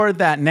record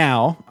that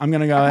now. I'm going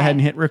to go ahead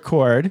and hit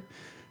record.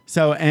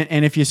 So,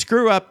 and if you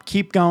screw up,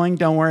 keep going.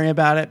 Don't worry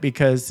about it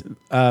because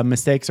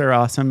mistakes are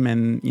awesome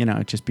and,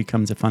 it just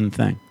becomes a fun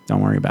thing.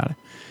 Don't worry about it.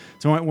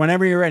 So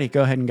whenever you're ready,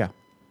 go ahead and go.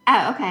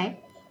 Oh, okay.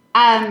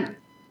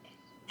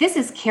 This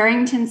is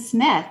Carrington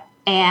Smith,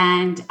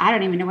 and I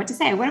don't even know what to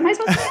say. What am I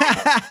supposed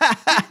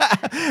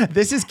to say?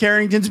 This is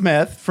Carrington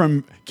Smith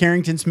from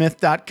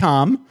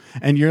carringtonsmith.com,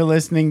 and you're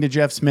listening to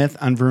Jeff Smith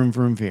on Vroom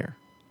Vroom Veer.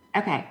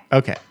 Okay.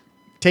 Okay.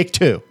 Take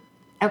two.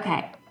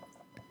 Okay.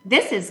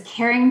 This is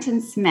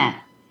Carrington Smith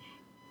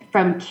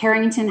from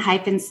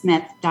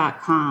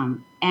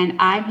carrington-smith.com. And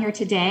I'm here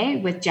today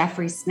with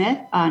Jeffrey Smith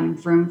on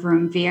Vroom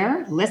Vroom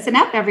Veer. Listen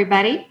up,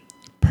 everybody.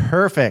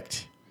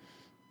 Perfect.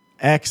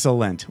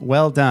 Excellent.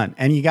 Well done.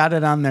 And you got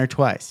it on there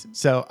twice.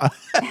 So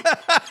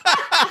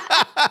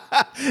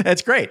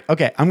that's great.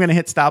 Okay. I'm going to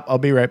hit stop. I'll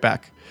be right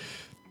back.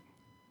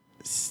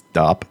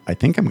 Stop. I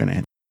think I'm going to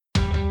hit.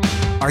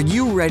 Are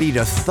you ready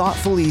to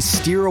thoughtfully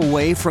steer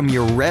away from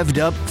your revved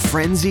up,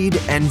 frenzied,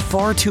 and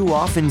far too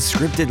often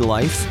scripted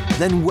life?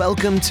 Then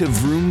welcome to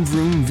Vroom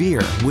Vroom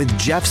Veer with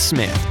Jeff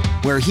Smith,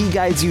 where he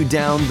guides you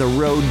down the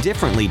road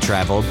differently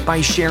traveled by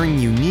sharing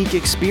unique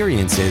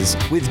experiences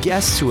with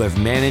guests who have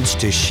managed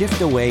to shift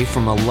away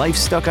from a life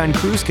stuck on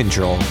cruise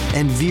control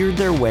and veered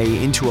their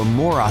way into a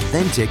more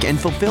authentic and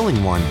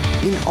fulfilling one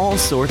in all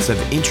sorts of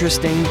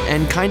interesting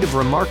and kind of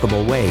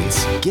remarkable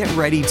ways. Get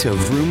ready to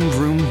Vroom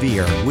Vroom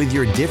Veer with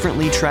your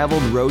differently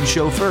traveled road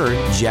chauffeur,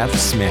 Jeff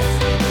Smith.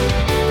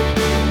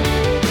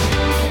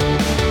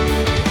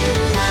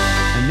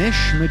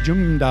 Anish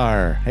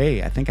Majumdar.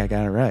 Hey, I think I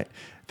got it right.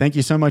 Thank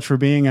you so much for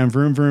being on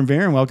Vroom Vroom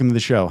Veer and welcome to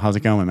the show. How's it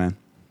going, man?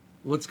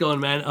 What's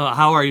going, man?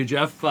 How are you,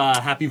 Jeff?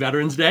 Happy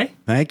Veterans Day.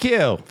 Thank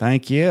you.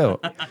 Thank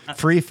you.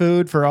 Free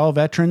food for all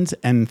veterans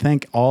and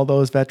thank all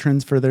those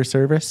veterans for their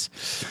service.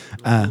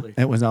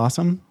 It was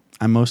awesome.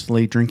 I'm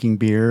mostly drinking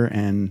beer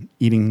and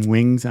eating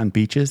wings on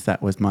beaches.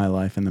 That was my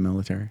life in the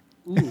military.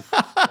 Ooh,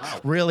 wow.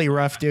 Really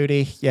rough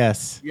duty.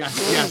 Yes.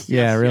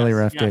 Really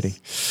rough duty.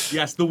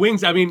 Yes, the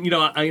wings. I mean,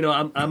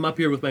 I'm up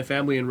here with my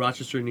family in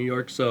Rochester, New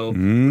York, so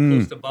we're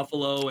close to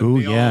Buffalo, and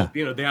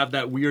they have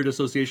that weird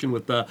association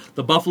with the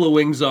buffalo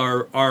wings.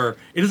 Are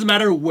it doesn't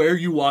matter where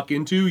you walk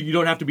into, you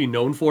don't have to be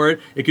known for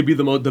it. It could be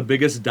the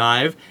biggest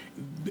dive.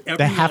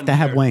 They have to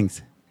have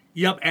wings.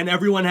 Yep, and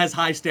everyone has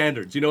high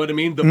standards. You know what I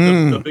mean?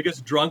 The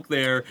biggest drunk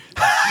there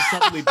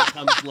suddenly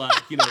becomes like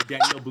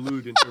Daniel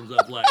Boulud in terms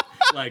of like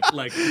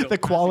the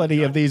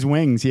quality of these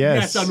wings.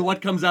 Yes, on what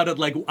comes out of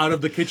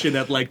the kitchen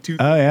at like 2 in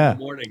the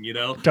morning.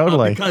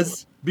 Totally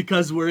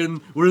because we're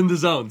in the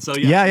zone. So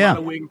a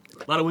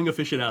lot of wing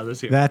aficionados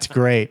here. That's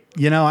great.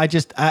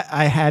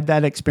 I had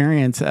that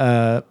experience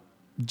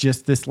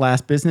just this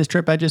last business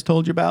trip I just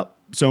told you about.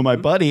 So my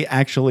buddy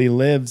actually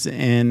lives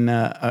in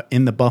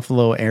the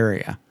Buffalo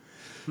area.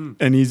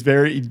 And he's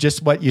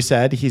just what you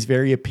said, he's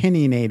very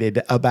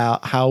opinionated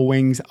about how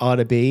wings ought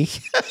to be.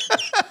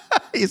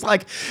 He's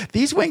like,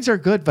 these wings are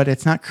good, but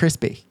it's not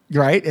crispy,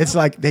 right? It's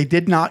like they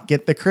did not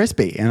get the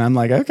crispy. And I'm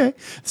like, okay,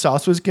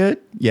 sauce was good.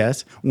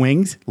 Yes.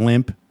 Wings,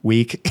 limp,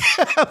 weak.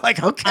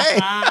 Like, okay.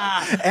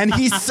 And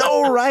he's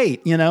so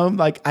right.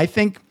 I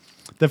think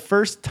the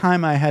first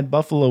time I had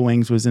buffalo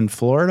wings was in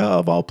Florida,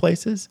 of all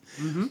places,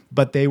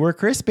 but they were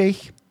crispy.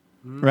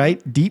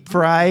 Right? Deep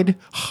fried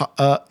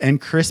and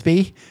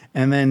crispy,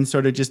 and then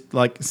sort of just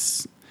like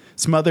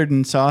smothered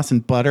in sauce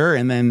and butter,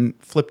 and then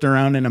flipped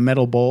around in a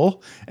metal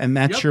bowl, and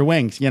that's your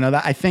wings.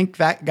 I think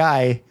that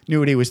guy knew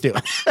what he was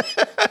doing.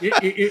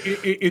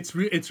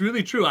 It's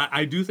really true.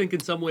 I do think in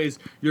some ways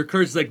you're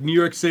cursed. Like New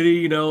York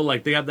City,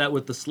 like they have that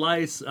with the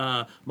slice.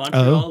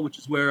 Montreal, which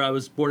is where I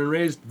was born and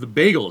raised, the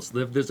bagels.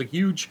 There's a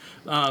huge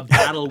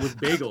battle with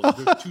bagels.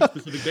 There's two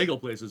specific bagel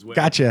places where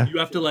you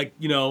have to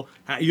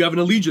you have an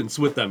allegiance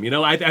with them.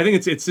 I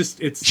think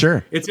it's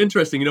sure. It's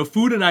interesting.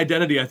 Food and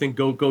identity I think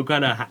go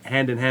kind of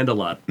hand in hand a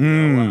lot.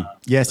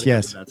 Yes.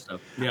 That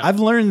stuff. Yeah. I've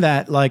learned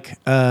that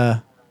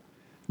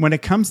when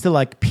it comes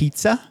to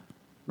pizza,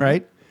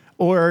 right?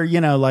 Or,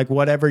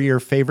 whatever your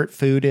favorite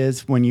food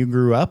is when you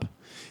grew up.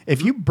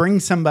 If you bring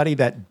somebody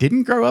that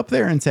didn't grow up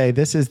there and say,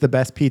 this is the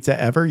best pizza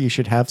ever, you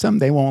should have some,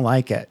 they won't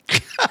like it.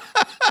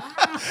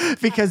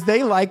 Because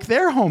they like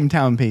their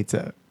hometown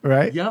pizza,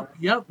 right? Yep.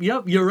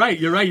 You're right.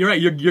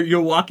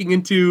 You're walking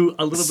into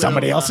a little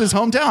somebody bit else's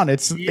hometown.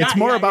 It's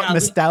more about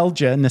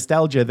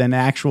nostalgia than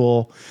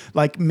actual,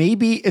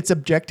 maybe it's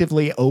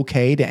objectively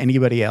okay to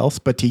anybody else,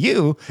 but to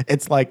you,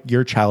 it's like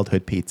your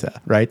childhood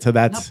pizza, right? So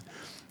that's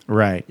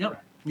right.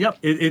 Yep.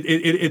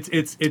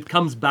 It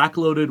comes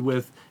backloaded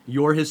with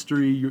your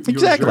history, your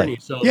exactly. journey.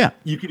 So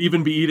you could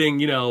even be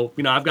eating,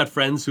 I've got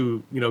friends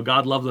who,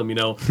 God love them,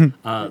 they'll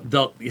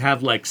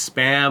have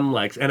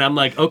Spam, and I'm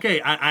like,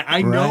 okay,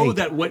 I know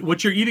that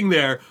what you're eating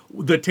there,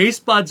 the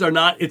taste buds are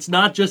not, it's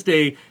not just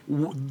the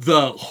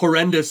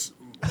horrendous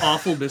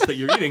awfulness that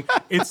you're eating.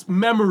 It's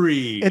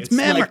memory. It's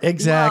memory. Like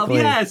Exactly.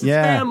 love. Yes, it's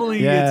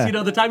family. Yeah.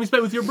 It's the time you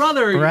spent with your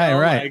brother.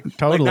 Right.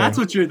 Totally. Like, that's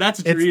what you're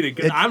eating.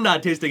 Because I'm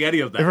not tasting any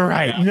of that.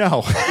 Right. Yeah.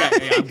 No.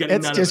 I'm getting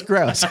It's none just of it.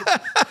 gross.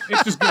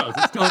 It's just gross.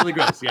 It's totally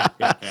gross. Yeah.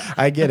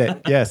 I get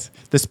it. Yes.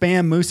 The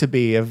spam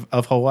musubi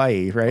of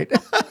Hawaii, right?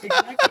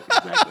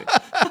 Exactly.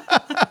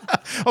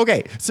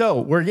 Okay,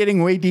 so we're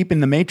getting way deep in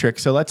the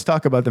Matrix, so let's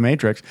talk about the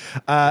Matrix.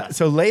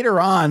 So later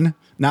on,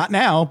 not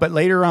now, but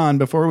later on,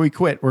 before we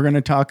quit, we're going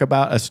to talk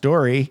about a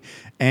story,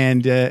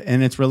 and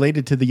it's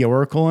related to the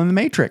Oracle and the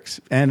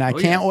Matrix. And I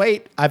can't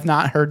wait. I've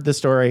not heard the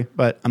story,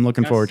 but I'm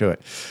looking forward to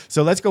it.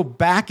 So let's go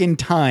back in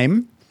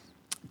time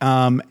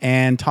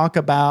and talk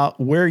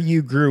about where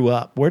you grew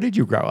up. Where did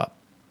you grow up?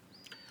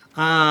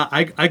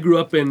 I grew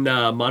up in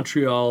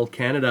Montreal,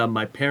 Canada.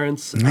 My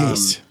parents...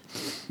 Nice.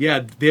 They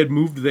had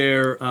moved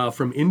there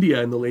from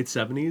India in the late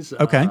 70s.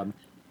 Okay.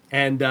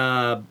 And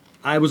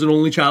I was an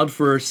only child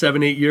for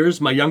 7-8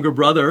 years. My younger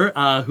brother,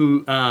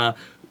 who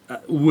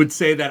would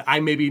say that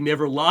I maybe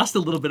never lost a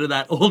little bit of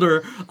that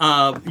older,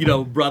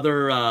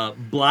 brother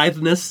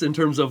blitheness in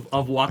terms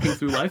of walking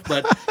through life.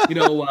 But,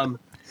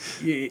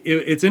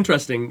 it's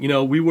interesting.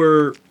 We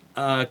were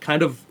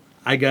kind of,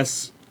 I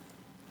guess,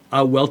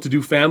 a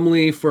well-to-do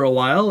family for a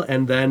while.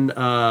 And then,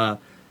 my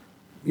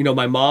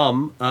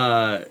mom...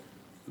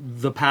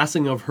 the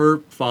passing of her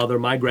father,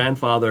 my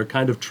grandfather,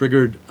 kind of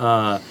triggered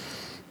a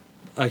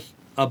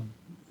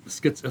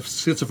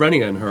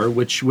schizophrenia in her,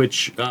 which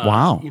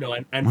wow,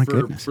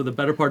 and for the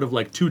better part of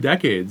like 2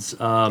 decades,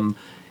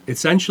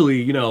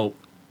 essentially,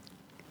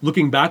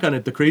 looking back on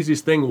it, the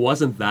craziest thing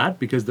wasn't that,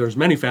 because there's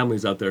many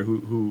families out there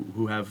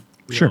who have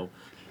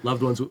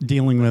loved ones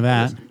dealing with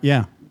that.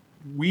 Yeah,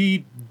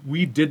 we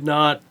did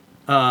not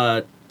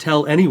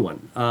tell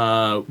anyone.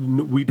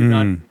 We did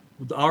not.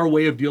 Our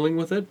way of dealing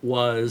with it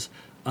was.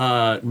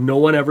 No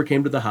one ever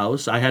came to the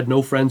house. I had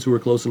no friends who were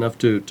close enough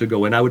to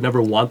go in. I would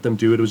never want them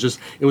to. It was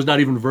not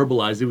even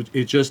verbalized.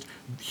 It just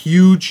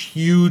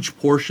huge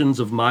portions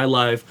of my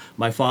life,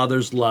 my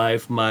father's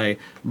life, my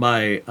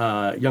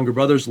younger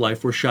brother's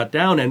life were shut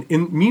down.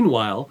 And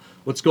meanwhile,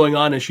 what's going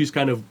on is she's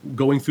kind of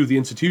going through the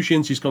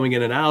institutions. She's coming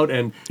in and out,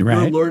 and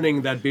we're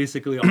learning that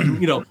basically,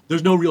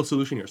 there's no real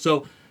solution here.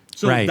 So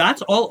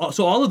that's all.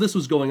 So all of this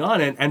was going on,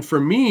 and for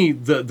me,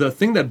 the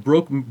thing that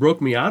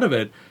broke me out of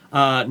it.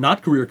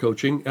 Not career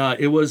coaching.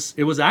 It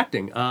was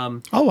acting.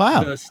 Oh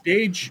wow! The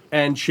stage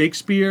and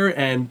Shakespeare,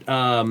 and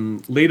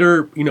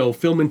later,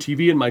 film and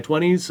TV in my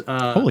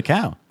 20s. Holy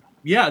cow!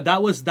 Yeah,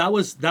 that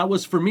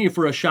was for me,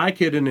 for a shy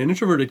kid and an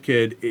introverted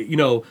kid.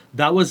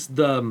 That was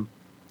the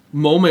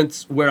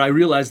moments where I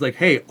realized, like,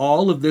 hey,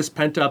 all of this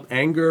pent up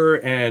anger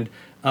and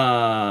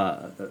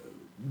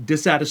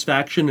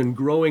dissatisfaction and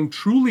growing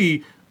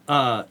truly.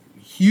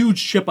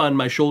 Huge chip on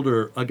my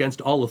shoulder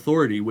against all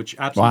authority, which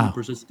absolutely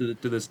persists to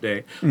this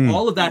day.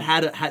 All of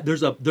that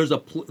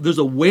there's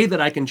a way that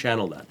I can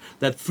channel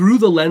that through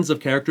the lens of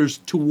characters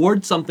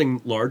towards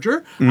something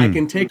larger. I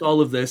can take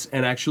all of this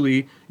and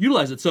actually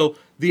utilize it. So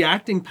the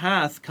acting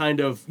path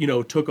kind of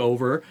took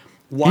over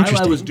while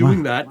I was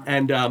doing that,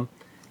 and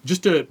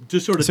just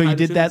sort of. So you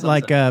did that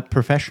like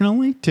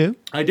professionally too?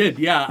 I did,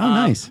 yeah. Oh,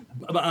 nice.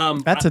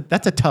 That's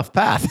a tough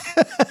path.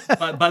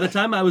 By the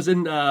time I was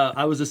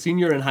a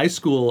senior in high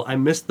school, I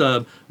missed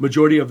the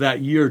majority of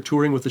that year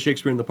touring with the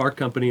Shakespeare in the Park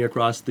Company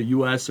across the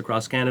U.S.,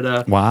 across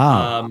Canada.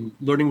 Wow.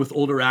 Learning with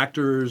older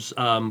actors,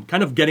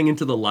 kind of getting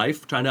into the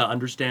life, trying to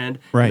understand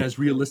in as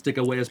realistic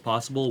a way as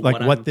possible. Like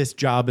what this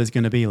job is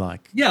going to be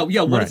like. Yeah.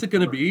 What is it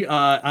going to be?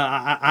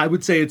 I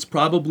would say it's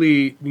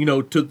probably,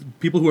 to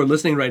people who are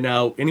listening right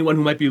now, anyone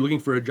who might be looking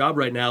for a job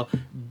right now,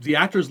 the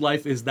actor's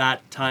life is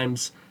that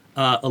times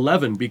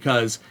 11,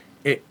 because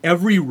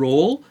every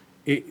role,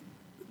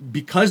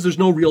 because there's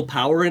no real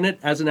power in it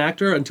as an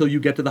actor until you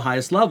get to the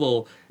highest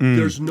level,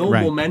 there's no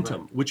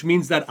momentum, which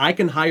means that I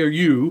can hire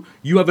you.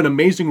 You have an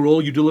amazing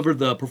role. You deliver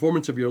the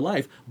performance of your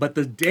life. But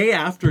the day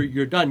after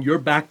you're done, you're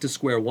back to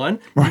square one.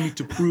 You need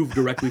to prove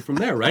directly from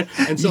there, right?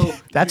 And so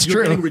that's you're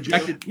true. Getting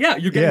rejected. Yeah,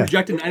 you're getting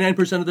rejected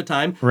 99% of the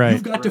time. Right.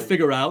 You've got to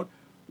figure out,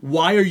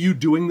 why are you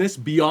doing this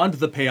beyond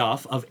the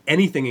payoff of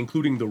anything,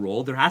 including the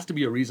role? There has to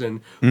be a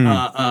reason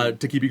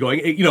to keep you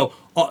going.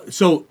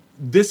 So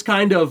this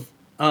kind of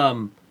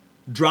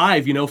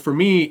drive, for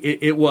me,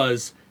 it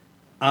was,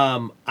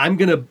 I'm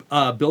going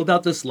to build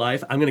out this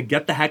life. I'm going to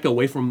get the heck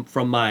away from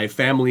my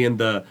family and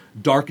the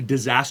dark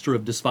disaster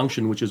of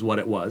dysfunction, which is what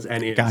it was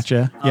and is,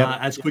 Gotcha.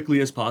 as quickly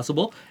as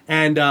possible.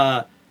 And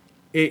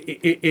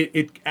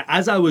it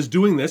as I was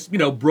doing this,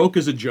 broke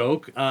as a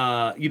joke,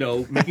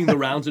 making the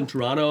rounds in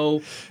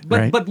Toronto,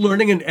 but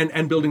learning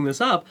and building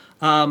this up.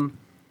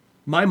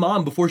 My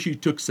mom, before she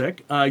took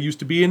sick, used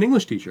to be an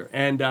English teacher,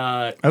 and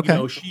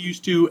she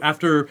used to,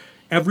 after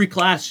every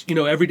class,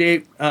 every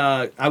day,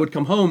 I would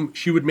come home,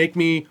 she would make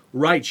me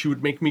write, she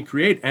would make me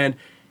create, and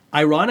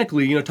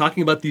ironically,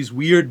 talking about these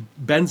weird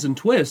bends and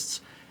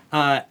twists.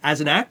 As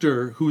an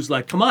actor who's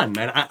like, come on,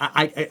 man,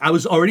 I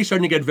was already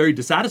starting to get very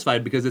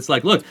dissatisfied, because it's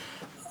like, look,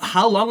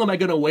 how long am I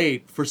going to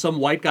wait for some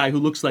white guy who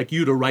looks like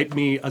you to write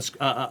me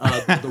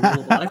the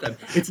role of a lifetime?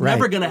 It's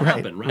never going to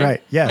happen, right?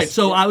 Right. Yes. Right.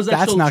 So I was like,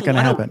 that's not going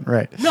to happen,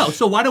 right? No.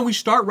 So why don't we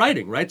start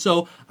writing, right?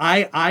 So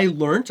I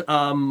learned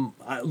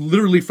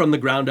literally from the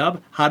ground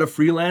up how to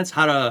freelance,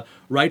 how to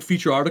write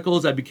feature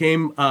articles.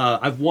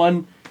 I've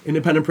won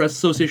Independent Press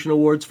Association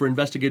awards for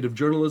investigative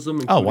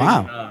journalism. Oh,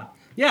 wow.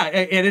 Yeah,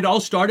 and it all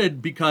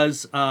started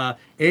because I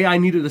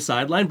needed a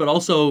sideline, but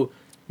also,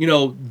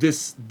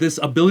 this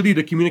ability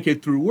to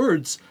communicate through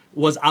words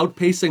was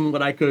outpacing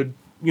what I could,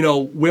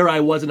 where I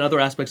was in other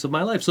aspects of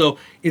my life. So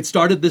it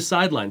started this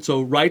sideline.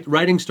 So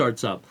writing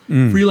starts up,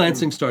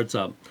 freelancing starts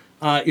up.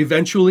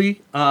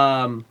 Eventually,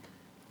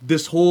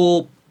 this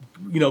whole,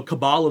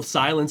 cabal of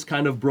silence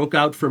kind of broke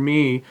out for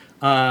me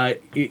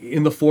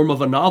in the form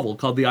of a novel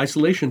called The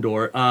Isolation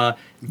Door.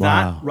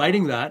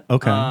 Writing that.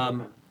 Okay.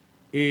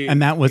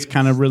 And that was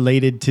kind of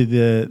related to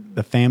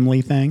the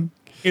family thing?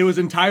 It was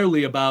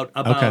entirely about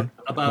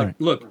Right.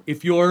 Look,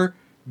 if you're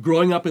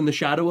growing up in the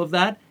shadow of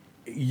that,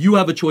 you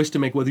have a choice to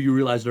make whether you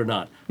realize it or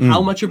not.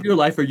 How much of your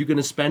life are you going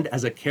to spend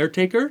as a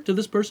caretaker to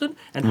this person,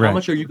 and how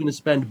much are you going to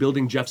spend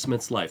building Jeff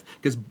Smith's life?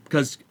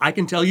 Because I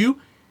can tell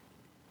you,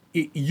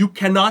 you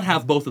cannot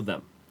have both of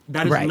them.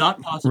 That is not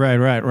possible.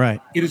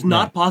 Right. It is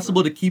not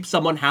possible to keep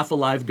someone half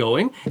alive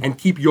going and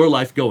keep your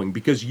life going,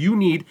 because you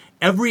need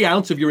every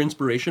ounce of your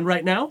inspiration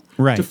right now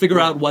to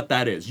figure out what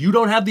that is. You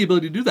don't have the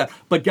ability to do that.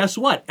 But guess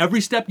what? Every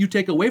step you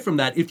take away from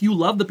that, if you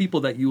love the people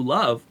that you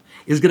love,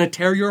 is going to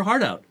tear your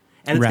heart out.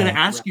 And it's going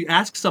to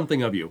ask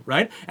something of you,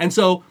 right? And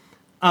so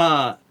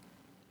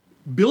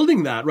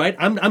building that, right?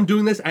 I'm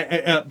doing this.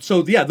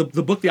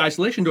 The book, The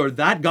Isolation Door,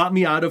 that got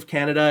me out of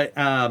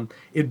Canada.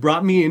 It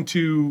brought me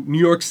into New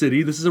York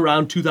City. This is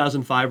around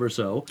 2005 or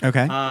so.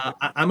 Okay.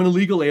 I'm an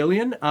illegal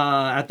alien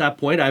at that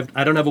point.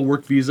 I don't have a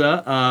work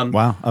visa.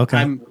 Wow.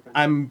 Okay.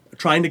 I'm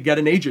trying to get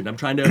an agent. I'm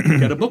trying to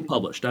get a book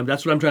published.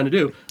 That's what I'm trying to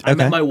do. I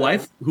met my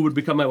wife, who would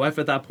become my wife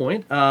at that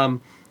point.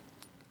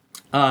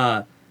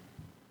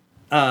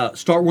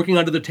 Start working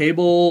under the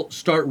table,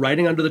 start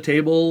writing under the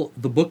table.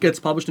 The book gets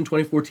published in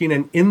 2014.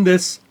 And in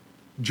this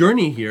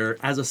journey here,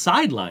 as a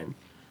sideline,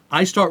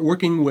 I start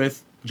working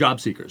with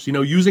job seekers,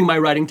 using my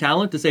writing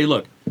talent to say,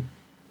 look,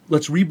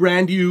 let's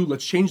rebrand you.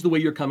 Let's change the way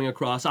you're coming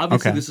across.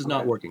 Obviously, this is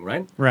not working,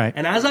 right? Right.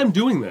 And as I'm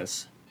doing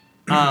this,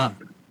 and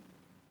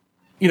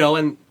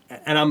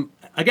I'm,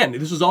 again,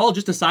 this was all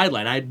just a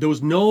sideline. There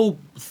was no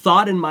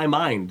thought in my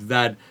mind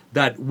that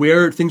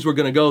where things were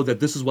going to go, that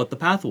this is what the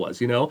path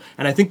was, And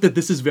I think that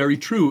this is very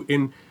true.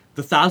 In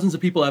the thousands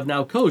of people I've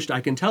now coached,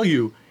 I can tell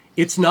you,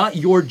 it's not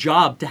your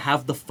job to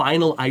have the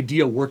final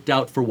idea worked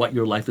out for what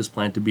your life is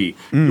planned to be.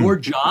 Your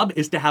job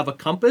is to have a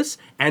compass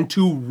and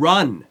to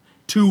run,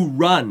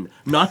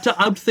 not to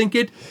outthink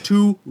it,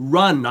 to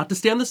run, not to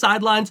stay on the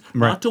sidelines,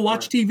 not to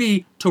watch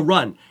TV, to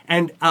run.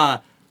 And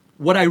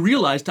what I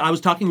realized, I was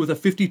talking with a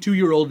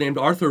 52-year-old named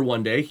Arthur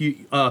one day,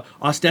 he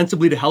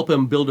ostensibly to help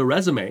him build a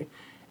resume.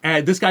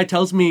 And this guy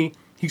tells me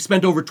he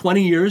spent over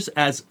 20 years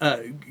as,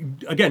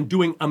 again,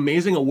 doing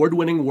amazing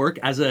award-winning work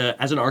as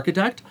an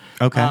architect.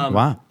 Okay,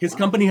 wow. His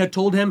company had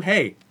told him,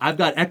 hey, I've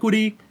got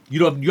equity,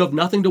 you have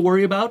nothing to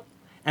worry about.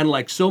 And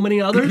like so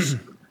many others,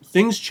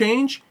 things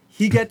change,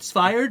 he gets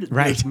fired,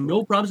 there's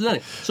no problems with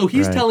that. So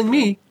he's telling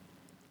me,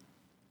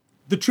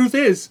 the truth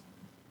is,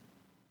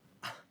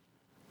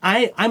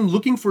 I'm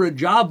looking for a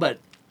job, but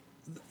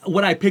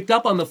what I picked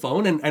up on the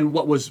phone and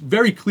what was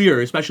very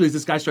clear, especially as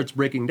this guy starts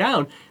breaking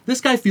down,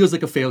 this guy feels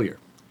like a failure.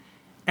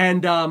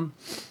 And and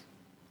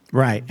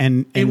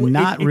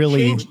not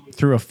really changed.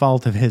 Through a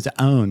fault of his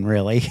own,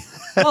 really.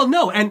 Well,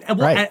 no, and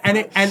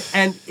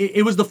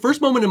it was the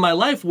first moment in my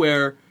life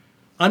where,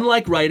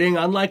 unlike writing,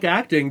 unlike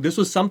acting, this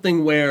was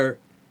something where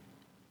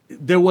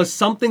there was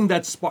something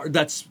that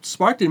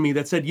sparked in me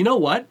that said, you know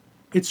what?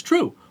 It's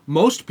true.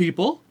 Most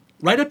people,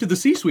 right up to the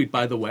C-suite,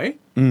 by the way,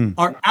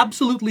 are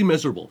absolutely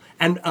miserable.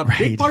 And a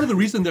big part of the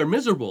reason they're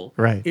miserable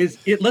is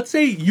let's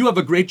say you have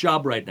a great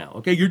job right now.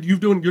 Okay, you're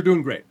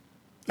doing great.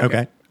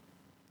 Okay.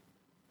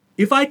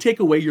 If I take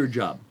away your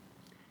job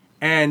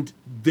and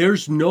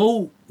there's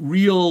no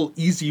real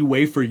easy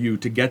way for you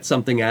to get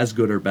something as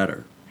good or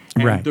better,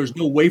 and there's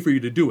no way for you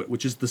to do it,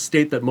 which is the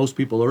state that most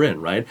people are in,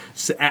 right?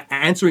 So,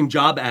 answering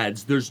job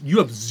ads, you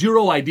have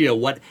zero idea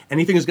what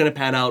anything is going to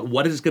pan out,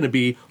 what is going to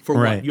be for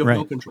what. You have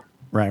no control.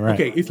 Right.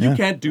 Okay, if you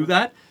can't do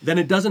that, then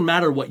it doesn't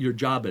matter what your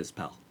job is,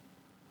 pal.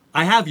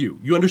 I have you.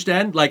 You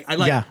understand? And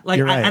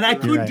I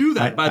could do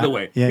that, by the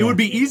way. It would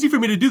be easy for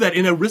me to do that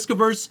in a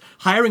risk-averse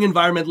hiring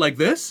environment like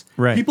this.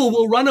 Right. People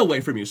will run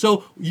away from you.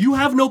 So you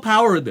have no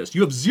power in this.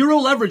 You have zero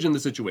leverage in the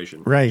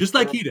situation. Right. Just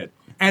like he did.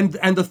 And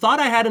the thought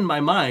I had in my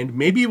mind,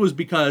 maybe it was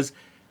because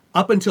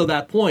up until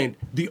that point,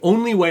 the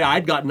only way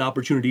I'd gotten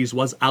opportunities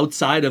was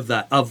outside of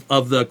that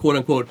of the quote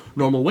unquote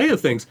normal way of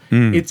things.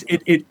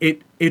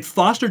 It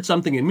fostered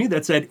something in me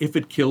that said, if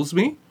it kills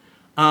me,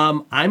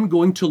 I'm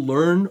going to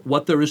learn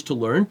what there is to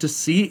learn to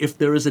see if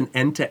there is an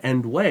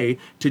end-to-end way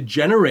to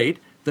generate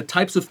the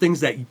types of things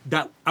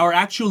that are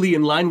actually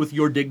in line with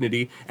your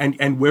dignity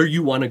and where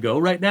you want to go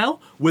right now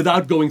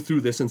without going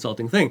through this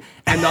insulting thing.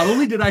 And not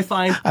only did I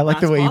find I like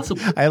the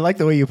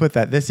way you put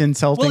that. This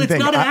insulting well, it's thing.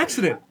 not an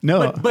accident.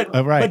 No, but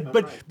right.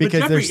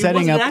 Because Jeffrey, they're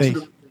setting up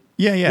the.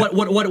 Yeah.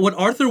 What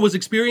Arthur was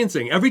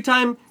experiencing every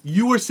time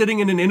you were sitting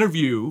in an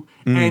interview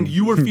and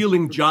you were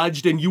feeling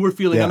judged and you were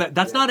feeling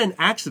that's not an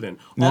accident.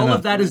 All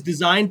of that is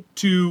designed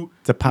to.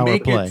 It's a power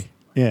play.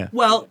 Yeah.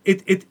 Well,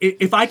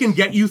 if I can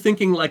get you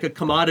thinking like a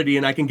commodity,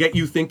 and I can get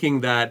you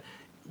thinking that,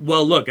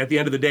 well, look, at the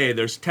end of the day,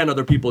 there's 10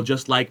 other people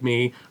just like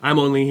me. I'm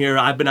only here.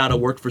 I've been out of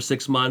work for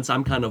 6 months.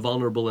 I'm kind of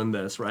vulnerable in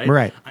this, right?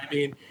 Right. I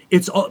mean,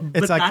 it's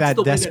like that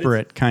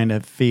desperate kind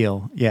of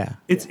feel. Yeah.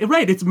 It's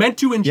right. It's meant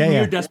to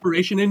engineer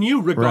desperation in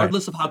you,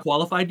 regardless of how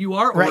qualified you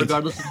are, or Right.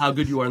 regardless of how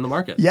good you are in the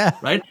market. Yeah.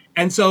 Right.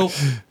 And so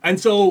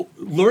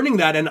learning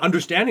that and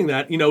understanding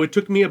that, it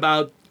took me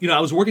about, I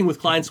was working with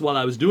clients while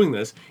I was doing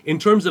this in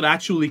terms of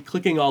actually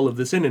clicking all of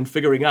this in and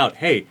figuring out,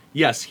 hey,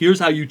 yes, here's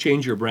how you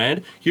change your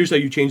brand. Here's how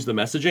you change the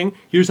messaging.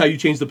 Here's how you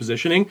change the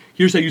positioning.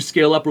 Here's how you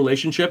scale up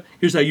relationship.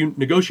 Here's how you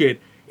negotiate.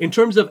 In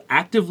terms of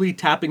actively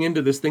tapping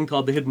into this thing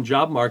called the hidden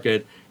job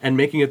market and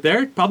making it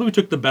there, it probably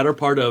took the better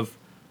part of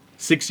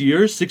 6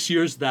 years. 6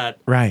 years that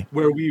Right.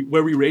 where we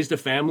raised a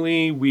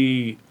family.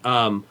 We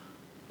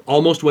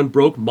almost went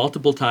broke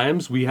multiple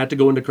times. We had to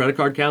go into credit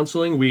card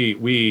counseling.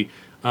 We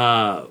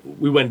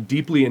went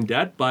deeply in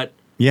debt, but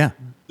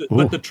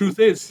the truth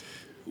is,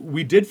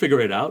 we did figure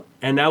it out,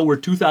 and now we're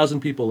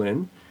 2,000 people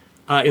in.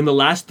 In the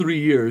last 3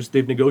 years,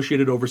 they've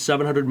negotiated over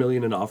 $700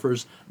 million in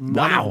offers,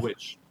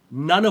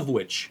 none of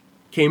which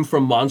came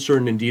from Monster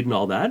and Indeed and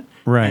all that.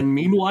 Right. And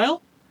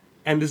meanwhile,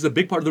 and this is a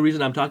big part of the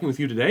reason I'm talking with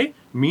you today,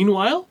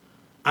 meanwhile,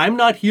 I'm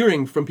not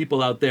hearing from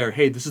people out there,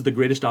 hey, this is the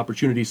greatest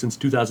opportunity since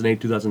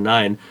 2008,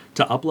 2009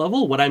 to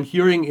up-level. What I'm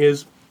hearing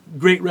is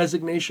great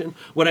resignation.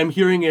 What I'm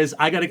hearing is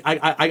I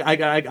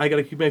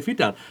gotta keep my feet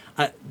down.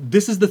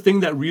 This is the thing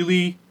that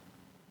really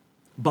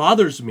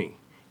bothers me,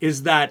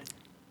 is that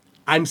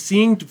I'm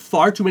seeing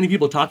far too many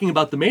people talking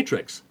about the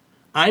Matrix.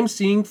 I'm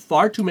seeing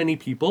far too many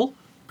people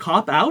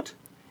cop out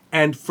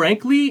and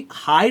frankly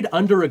hide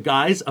under a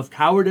guise of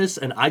cowardice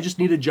and I just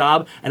need a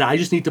job and I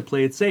just need to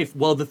play it safe.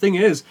 Well, the thing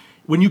is,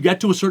 when you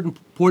get to a certain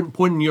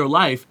point in your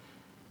life,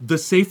 the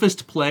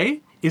safest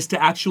play is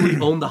to actually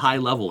own the high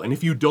level. And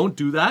if you don't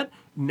do that,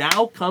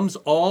 now comes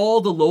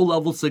all the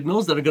low-level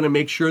signals that are going to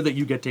make sure that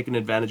you get taken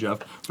advantage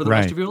of for the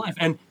rest of your life.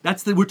 And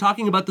we're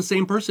talking about the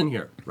same person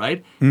here,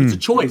 right? It's a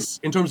choice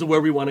in terms of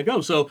where we want to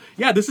go. So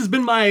yeah, this has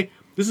been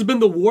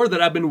the war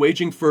that I've been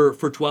waging for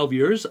 12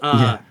 years.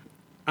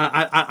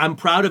 I'm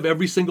proud of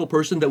every single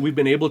person that we've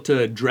been able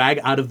to drag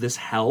out of this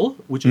hell,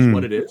 which is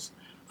what it is.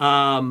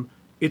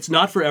 It's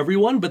not for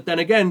everyone, but then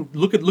again,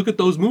 look at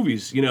those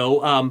movies.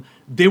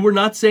 They were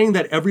not saying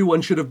that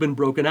everyone should have been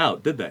broken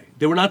out, did they?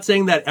 They were not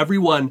saying that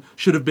everyone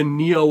should have been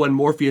Neo and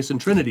Morpheus and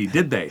Trinity,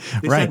 did they?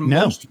 They said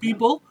most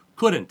people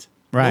couldn't.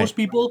 Right. Most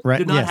people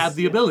did not have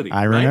the ability.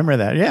 I remember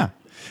that. Yeah,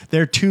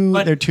 they're too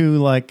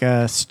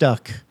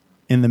stuck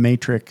in the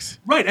Matrix.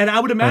 Right, and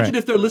I would imagine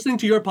if they're listening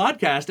to your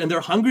podcast and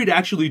they're hungry to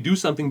actually do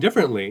something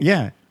differently.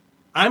 Yeah.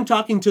 I'm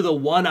talking to the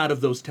 1 out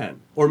of those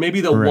 10, or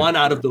maybe the 1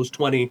 out of those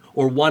 20,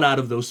 or 1 out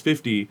of those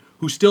 50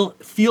 who still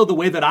feel the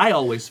way that I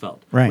always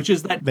felt, which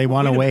is that they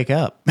want to wake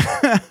up.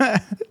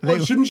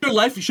 Shouldn't your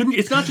life?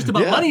 It's not just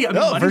about money. I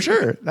mean, money for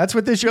sure. That's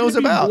what this show's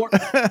about.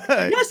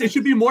 Yes, it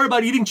should be more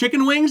about eating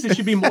chicken wings. It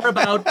should be more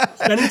about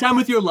spending time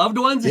with your loved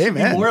ones. It should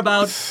be more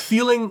about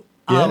feeling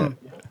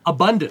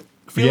abundant.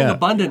 Feeling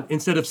abundant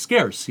instead of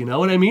scarce, you know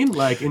what I mean?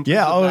 Like,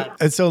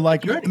 so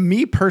like journey.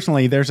 Me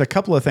personally, there's a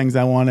couple of things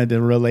I wanted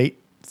to relate.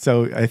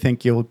 So I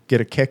think you'll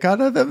get a kick out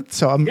of them.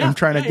 So I'm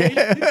trying to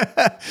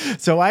get.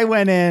 So I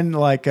went in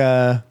like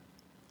a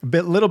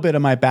little bit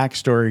of my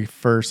backstory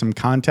for some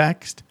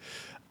context,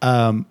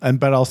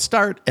 but I'll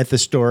start at the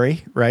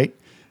story, right?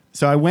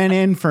 So I went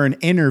in for an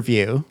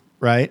interview,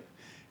 right,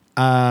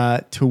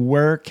 to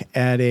work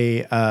at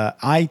a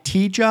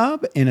IT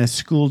job in a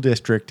school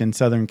district in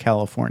Southern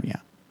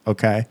California.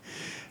 Okay.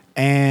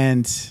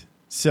 And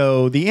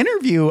so the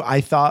interview I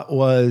thought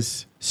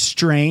was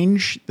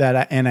strange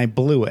and I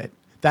blew it.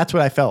 That's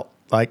what I felt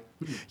like.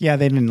 Yeah,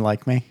 they didn't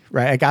like me.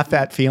 Right. I got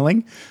that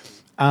feeling.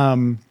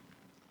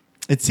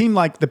 It seemed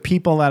like the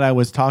people that I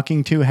was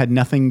talking to had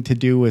nothing to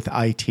do with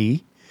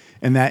IT.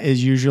 And that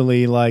is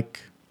usually like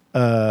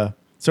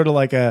sort of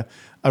like a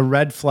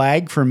red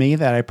flag for me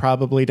that I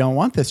probably don't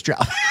want this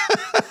job.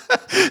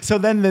 So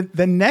then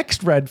the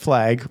next red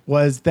flag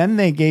was then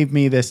they gave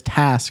me this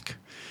task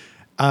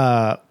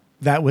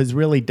that was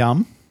really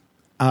dumb,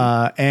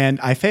 and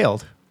I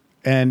failed,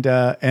 and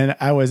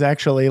I was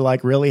actually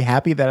like really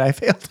happy that I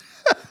failed,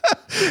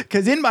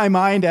 because in my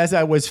mind, as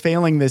I was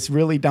failing this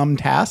really dumb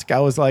task,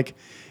 I was like,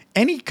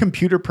 any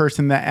computer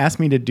person that asked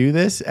me to do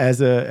this as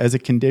a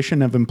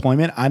condition of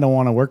employment, I don't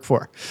want to work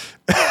for.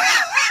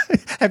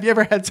 Have you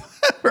ever had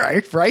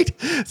right?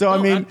 So no, I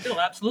mean,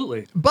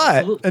 absolutely.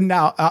 But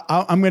now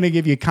I'm going to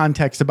give you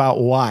context about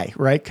why,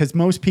 right? Because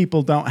most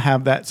people don't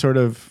have that sort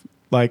of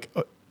like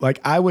Like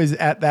I was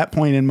at that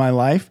point in my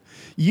life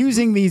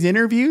using these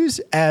interviews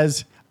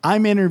as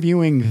I'm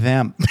interviewing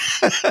them.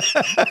 Is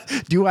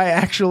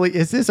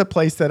this a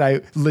place that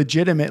I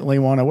legitimately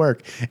want to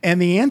work?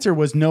 And the answer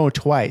was no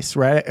twice,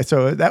 right?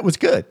 So that was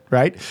good,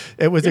 right?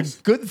 It was a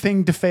good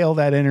thing to fail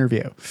that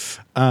interview.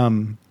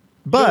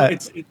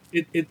 But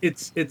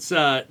it's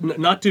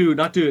not to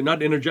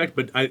interject,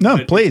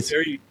 but please.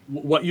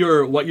 What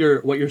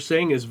you're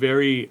saying is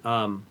very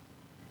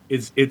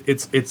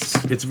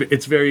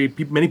it's very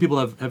many people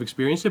have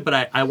experienced it,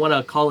 but I want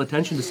to call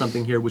attention to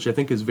something here, which I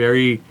think is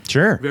very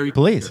very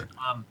please. clear.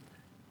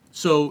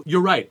 So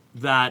you're right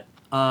that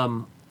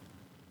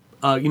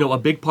a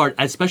big part,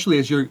 especially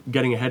as you're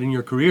getting ahead in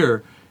your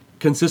career,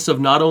 consists of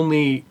not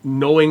only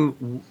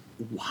knowing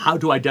how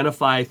to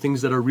identify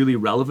things that are really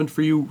relevant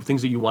for you,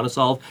 things that you want to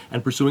solve,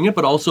 and pursuing it,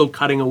 but also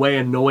cutting away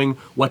and knowing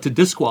what to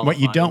disqualify. What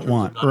you don't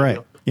want, right?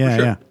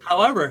 Yeah.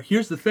 However,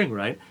 here's the thing,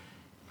 right?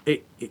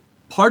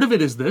 Part of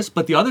it is this,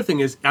 but the other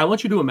thing is, I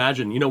want you to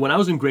imagine, when I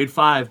was in grade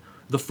 5,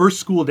 the first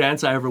school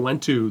dance I ever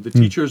went to, the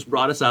teachers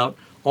brought us out,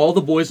 all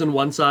the boys on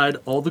one side,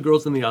 all the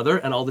girls on the other,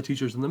 and all the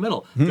teachers in the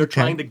middle. They're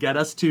trying to get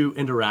us to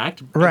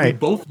interact. Right. We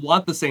both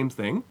want the same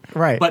thing.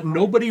 Right. But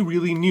nobody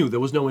really knew.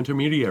 There was no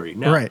intermediary.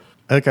 Now, right.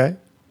 Okay.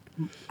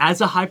 As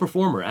a high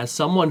performer, as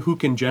someone who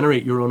can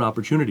generate your own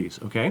opportunities,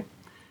 okay,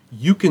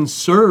 you can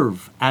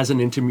serve as an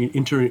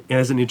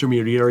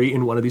intermediary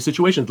in one of these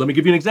situations. Let me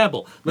give you an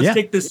example. Let's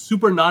take this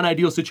super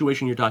non-ideal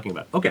situation you're talking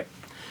about. Okay,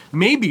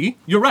 maybe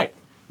you're right.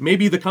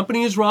 Maybe the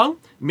company is wrong.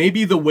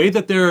 Maybe the way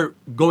that they're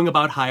going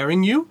about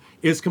hiring you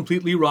is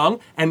completely wrong.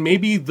 And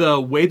maybe the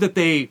way that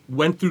they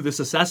went through this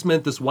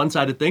assessment, this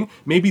one-sided thing,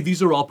 maybe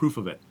these are all proof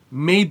of it.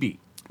 Maybe.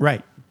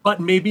 Right. But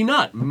maybe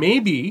not.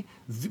 Maybe,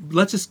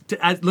 let's just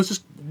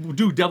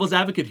do devil's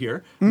advocate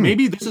here.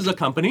 Maybe this is a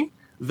company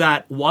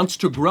that wants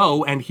to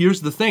grow, and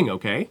here's the thing,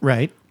 okay?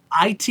 Right.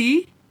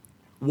 IT,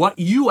 what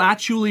you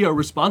actually are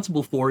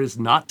responsible for is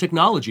not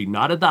technology,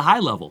 not at the high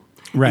level.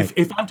 Right.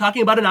 If I'm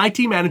talking about an IT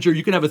manager,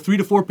 you can have a 3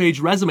 to 4 page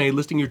resume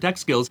listing your tech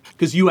skills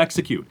because you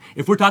execute.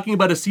 If we're talking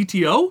about a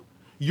CTO,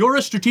 you're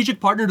a strategic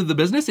partner to the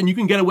business and you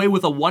can get away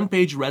with a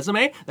 1-page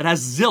resume that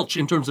has zilch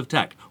in terms of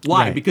tech.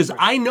 Why? Right. Because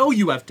I know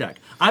you have tech.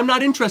 I'm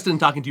not interested in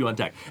talking to you on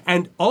tech.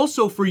 And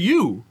also for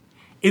you,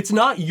 it's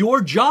not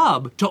your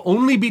job to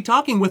only be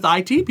talking with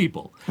IT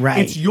people. Right.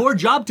 It's your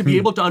job to be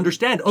able to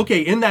understand, okay,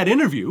 in that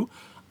interview,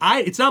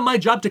 it's not my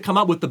job to come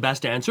up with the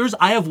best answers.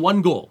 I have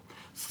one goal.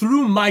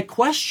 Through my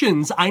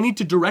questions, I need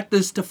to direct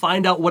this to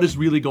find out what is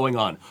really going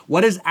on.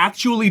 What is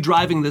actually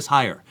driving this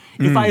hire?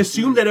 If I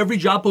assume that every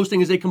job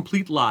posting is a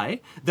complete lie,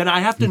 then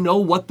I have to know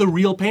what the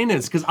real pain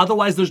is, because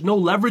otherwise there's no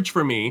leverage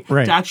for me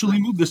to actually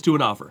move this to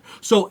an offer.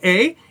 So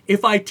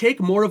if I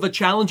take more of a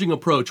challenging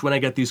approach when I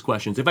get these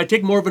questions, if I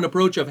take more of an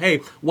approach of,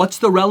 hey, what's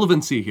the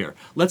relevancy here?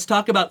 Let's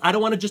talk about, I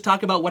don't want to just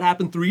talk about what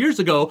happened 3 years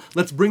ago.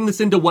 Let's bring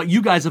this into what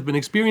you guys have been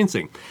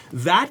experiencing.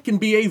 That can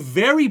be a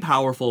very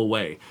powerful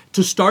way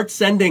to start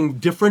sending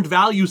different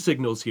value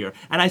signals here.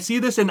 And I see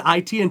this in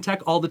IT and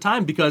tech all the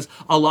time because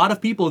a lot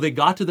of people, they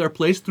got to their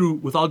place through,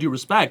 with all due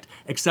respect,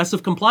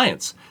 excessive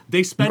compliance.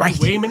 They spent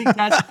way many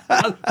tasks,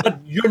 but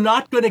you're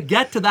not going to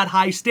get to that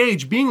high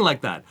stage being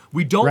like that.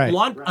 We don't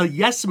want a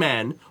yes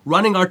man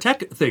running our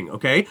tech thing,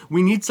 okay?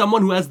 We need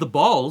someone who has the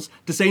balls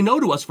to say no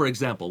to us, for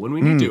example, when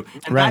we need to.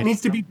 And that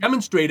needs to be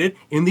demonstrated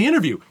in the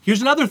interview.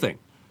 Here's another thing.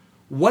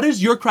 What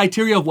is your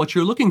criteria of what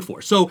you're looking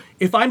for? So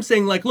if I'm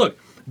saying like, look,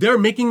 they're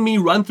making me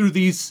run through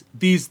these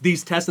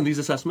tests and these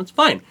assessments,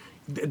 fine.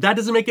 That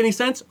doesn't make any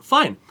sense,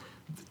 fine.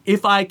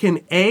 If I can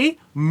A,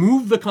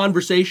 move the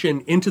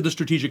conversation into the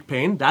strategic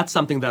pain, that's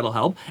something that'll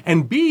help.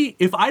 And B,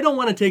 if I don't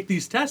want to take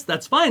these tests,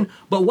 that's fine.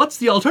 But what's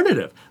the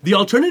alternative? The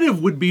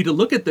alternative would be to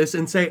look at this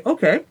and say,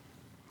 okay,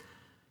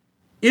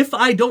 if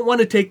I don't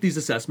want to take these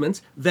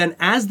assessments, then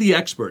as the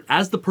expert,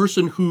 as the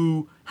person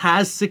who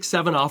has 6,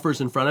 7 offers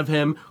in front of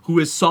him, who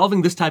is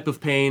solving this type of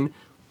pain,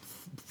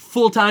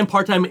 full-time,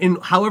 part-time, in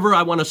however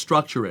I want to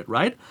structure it,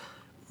 right?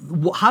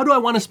 How do I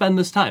want to spend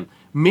this time?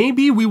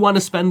 Maybe we want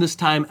to spend this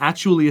time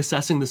actually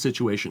assessing the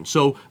situation.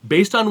 So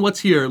based on what's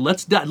here,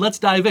 let's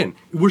dive in.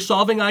 We're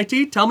solving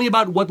IT. Tell me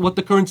about what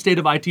the current state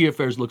of IT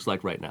affairs looks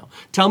like right now.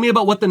 Tell me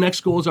about what the next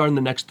goals are in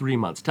the next 3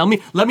 months.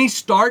 Let me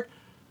start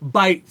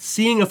by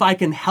seeing if I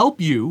can help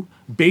you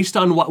based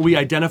on what we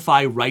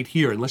identify right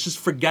here. And let's just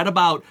forget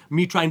about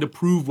me trying to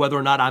prove whether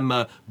or not I'm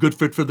a good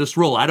fit for this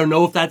role. I don't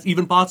know if that's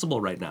even possible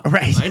right now.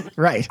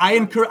 Right.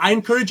 I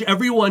encourage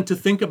everyone to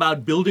think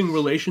about building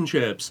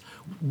relationships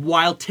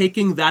while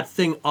taking that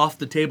thing off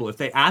the table. If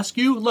they ask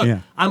you, look,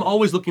 I'm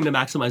always looking to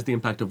maximize the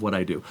impact of what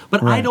I do.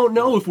 But I don't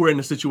know if we're in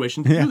a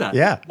situation to do that.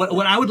 Yeah.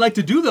 What I would like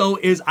to do, though,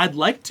 is I'd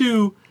like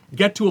to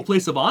get to a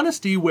place of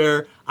honesty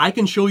where I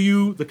can show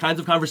you the kinds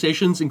of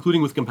conversations,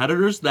 including with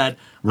competitors, that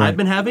I've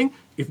been having.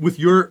 If, with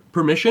your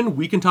permission,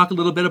 we can talk a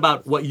little bit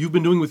about what you've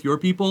been doing with your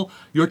people,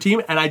 your team,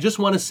 and I just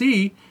want to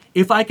see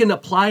if I can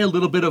apply a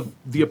little bit of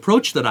the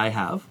approach that I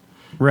have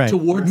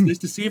towards this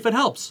to see if it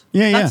helps.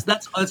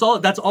 That's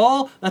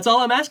all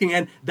I'm asking,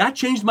 and that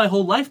changed my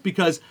whole life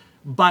because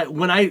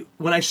when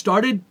I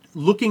started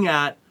looking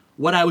at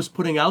what I was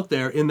putting out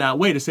there in that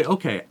way to say,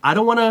 okay, I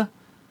don't want to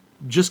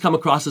just come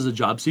across as a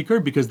job seeker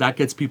because that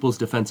gets people's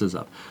defenses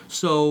up.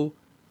 So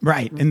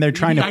right, and they're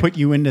trying to put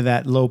you into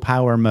that low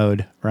power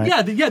mode, right?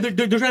 Yeah,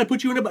 they're trying to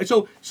put you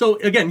into. So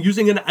again,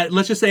 using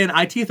let's just say an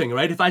IT thing,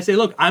 right? If I say,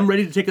 look, I'm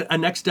ready to take a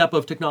next step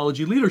of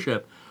technology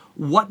leadership,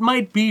 what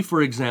might be,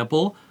 for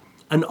example,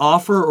 an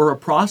offer or a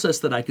process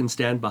that I can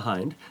stand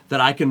behind,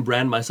 that I can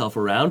brand myself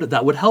around,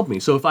 that would help me.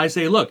 So if I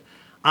say, look,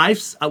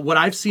 what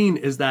I've seen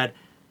is that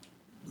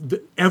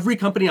every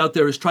company out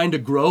there is trying to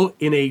grow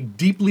in a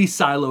deeply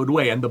siloed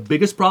way. And the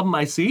biggest problem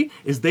I see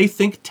is they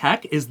think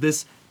tech is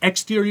this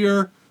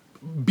exterior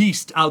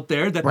beast out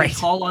there that they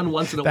call on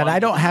once in a while. That I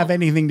don't have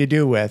anything to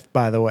do with,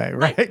 by the way.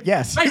 Right?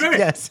 Yes. Right.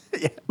 Yes.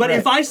 Yeah. But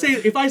if I say,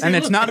 and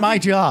it's not my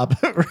job.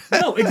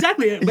 No,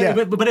 exactly.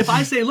 But if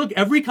I say, look,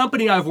 every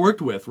company I've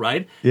worked with,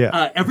 right?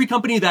 Yeah. Every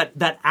company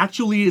that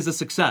actually is a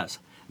success,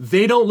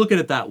 they don't look at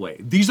it that way.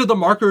 These are the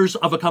markers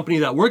of a company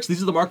that works.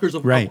 These are the markers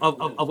of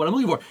what I'm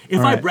looking for.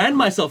 If I brand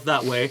myself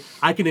that way,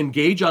 I can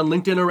engage on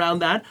LinkedIn around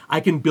that.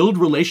 I can build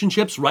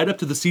relationships right up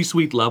to the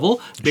C-suite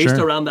level based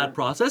around that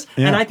process.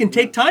 Yeah. And I can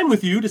take time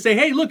with you to say,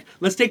 hey, look,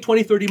 let's take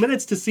 20, 30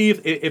 minutes to see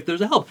if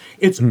there's a help.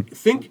 It's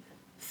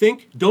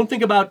don't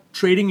think about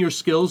trading your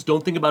skills.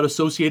 Don't think about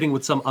associating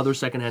with some other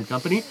secondhand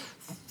company.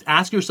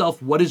 Ask yourself,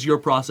 what is your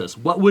process?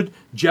 What would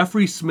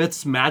Jeffrey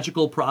Smith's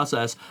magical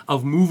process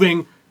of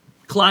moving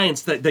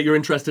clients that you're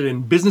interested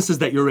in, businesses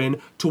that you're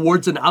in,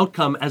 towards an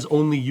outcome as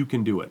only you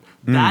can do it?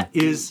 That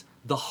is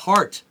the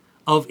heart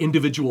of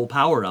individual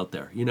power out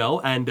there,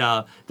 and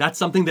that's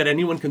something that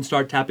anyone can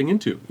start tapping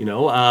into,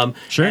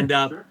 Sure. And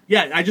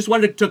I just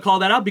wanted to call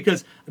that out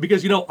because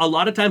a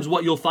lot of times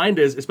what you'll find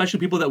is, especially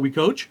people that we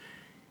coach,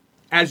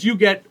 as you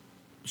get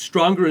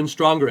stronger and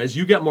stronger, as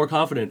you get more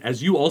confident,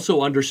 as you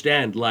also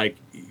understand,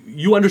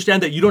 you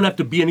understand that you don't have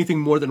to be anything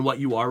more than what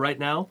you are right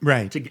now,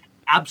 right, to get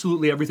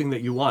absolutely everything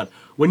that you want.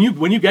 When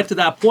you get to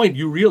that point,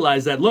 you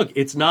realize that, look,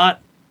 it's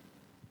not,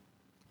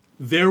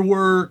 there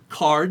were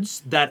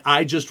cards that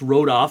I just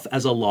wrote off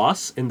as a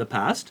loss in the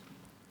past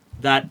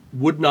that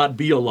would not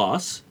be a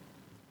loss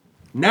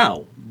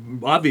now,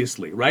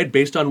 obviously, right?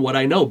 Based on what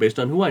I know, based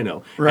on who I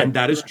know. Right. And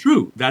that is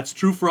true. That's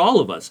true for all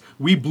of us.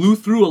 We blew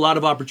through a lot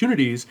of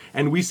opportunities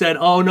and we said,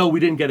 oh no, we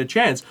didn't get a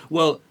chance.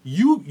 Well,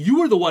 you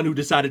were the one who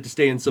decided to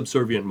stay in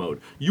subservient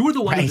mode. You were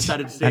the one who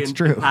decided to stay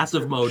in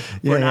passive mode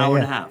for an hour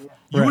and a half.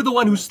 You were the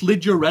one who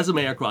slid your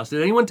resume across.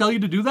 Did anyone tell you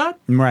to do that?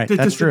 Right,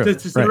 that's true. To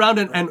sit around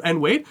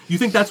and wait? You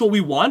think that's what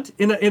we want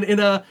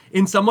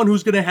in someone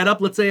who's going to head up,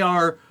 let's say,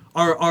 our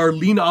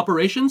lean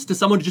operations, to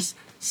someone to just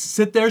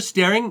sit there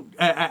staring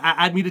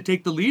at me to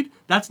take the lead?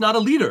 That's not a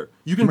leader.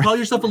 You can call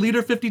yourself a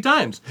leader 50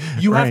 times.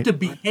 You have to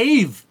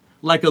behave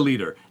like a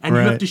leader, and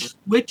you have to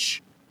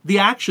switch the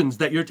actions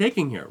that you're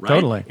taking here, right?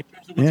 Totally. In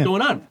terms of what's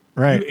going on.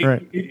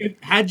 Right.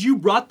 Had you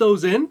brought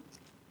those in,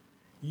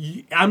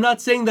 I'm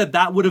not saying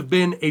that would have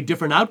been a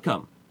different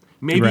outcome.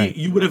 Maybe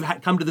you would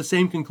have come to the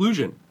same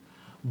conclusion.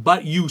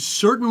 But you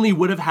certainly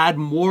would have had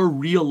more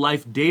real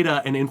life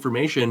data and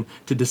information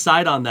to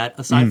decide on that,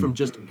 aside from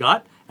just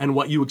gut and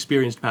what you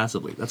experienced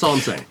passively. That's all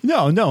I'm saying.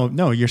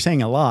 No, you're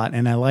saying a lot,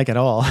 and I like it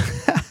all.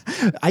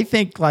 I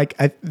think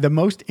the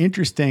most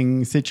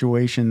interesting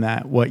situation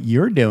that what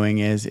you're doing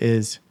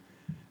is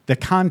the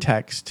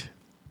context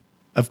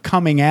of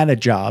coming at a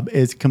job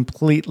is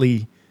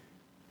completely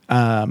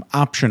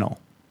optional,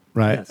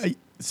 right? Yes.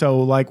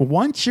 So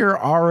once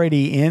you're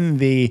already in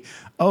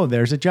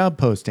there's a job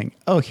posting.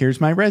 Oh,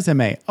 here's my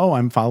resume. Oh,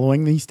 I'm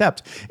following these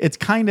steps. It's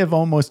kind of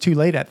almost too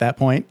late at that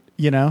point,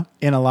 in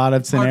a lot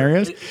of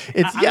scenarios.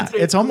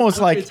 It's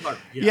almost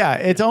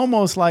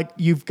like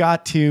you've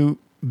got to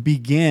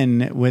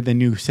begin with a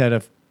new set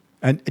of,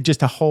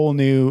 just a whole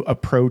new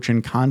approach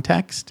and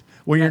context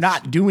where you're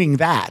not doing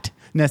that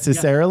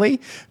necessarily,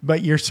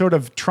 but you're sort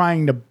of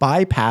trying to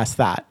bypass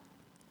that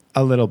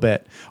a little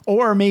bit,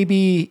 or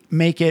maybe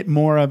make it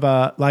more of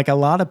a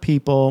lot of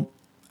people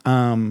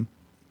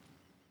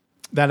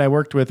that I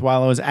worked with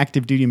while I was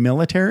active duty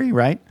military,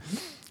 right?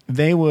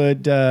 They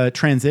would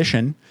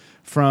transition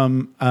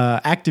from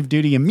active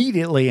duty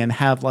immediately and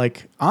have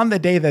on the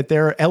day that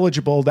they're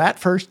eligible, that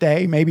first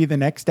day, maybe the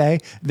next day,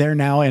 they're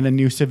now in a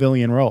new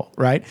civilian role,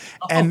 right?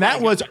 And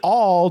that was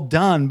all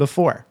done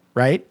before,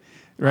 right?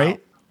 Right?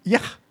 Wow.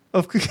 Yeah.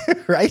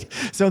 Right?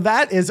 So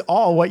that is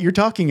all what you're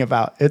talking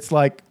about. It's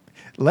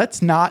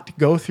let's not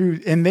go through,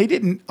 and they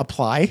didn't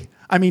apply.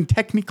 I mean,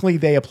 technically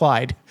they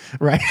applied,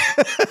 right?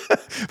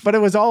 But it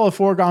was all a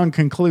foregone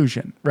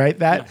conclusion, right?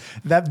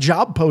 That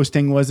job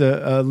posting was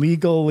a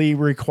legally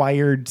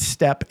required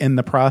step in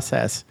the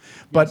process,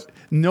 but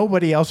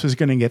nobody else was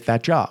going to get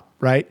that job,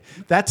 right?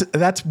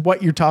 That's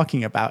what you're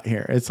talking about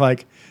here. It's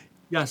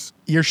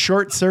you're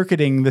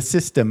short-circuiting the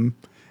system.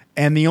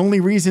 And the only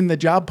reason the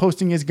job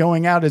posting is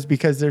going out is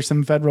because there's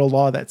some federal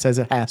law that says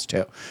it has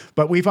to.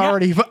 But we've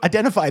already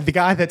identified the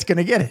guy that's going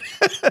to get it.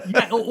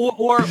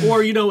 or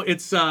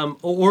it's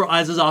or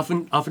as is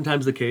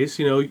oftentimes the case,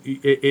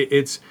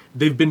 it's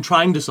they've been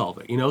trying to solve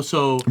it,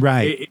 so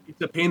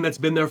it's a pain that's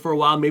been there for a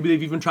while. Maybe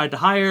they've even tried to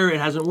hire, it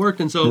hasn't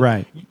worked, and so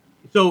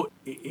So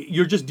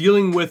you're just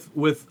dealing with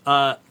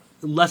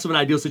less of an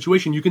ideal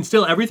situation. You can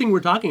still, everything we're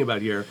talking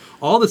about here,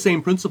 all the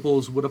same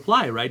principles would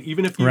apply, right?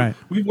 Even if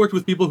we've worked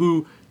with people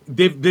who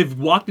they've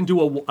walked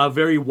into a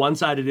very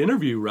one-sided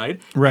interview,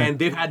 right? And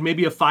they've had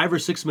maybe a 5 or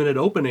 6 minute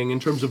opening in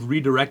terms of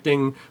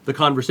redirecting the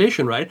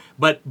conversation, right?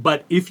 But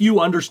if you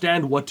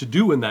understand what to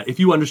do in that, if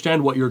you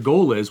understand what your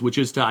goal is, which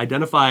is to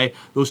identify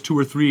those 2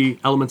 or 3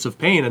 elements of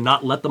pain and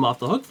not let them off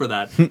the hook for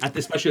that,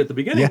 especially at the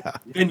beginning,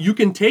 then you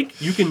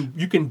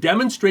can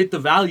demonstrate the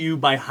value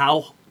by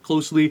how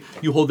closely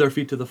you hold their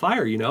feet to the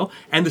fire,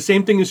 And the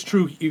same thing is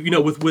true,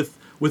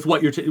 with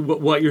what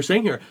you're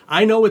saying here.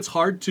 I know it's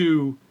hard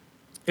to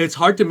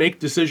make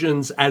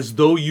decisions as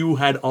though you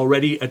had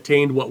already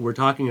attained what we're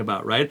talking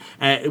about, right?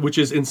 Which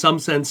is in some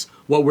sense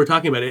what we're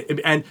talking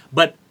about.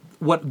 But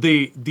what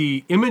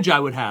the image I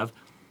would have,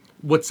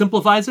 what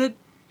simplifies it,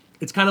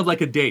 it's kind of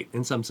like a date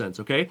in some sense.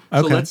 Okay.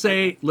 So let's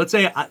say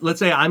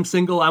I'm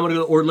single. I'm gonna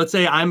go, or let's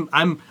say I'm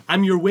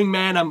your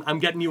wingman. I'm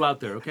getting you out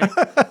there. Okay.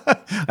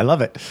 I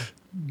love it.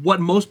 What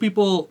most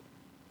people,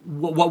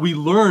 what we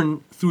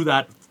learn through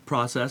that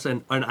process,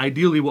 and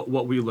ideally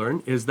what we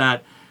learn is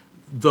that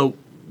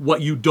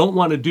what you don't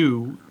want to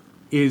do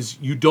is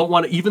you don't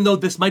want to, even though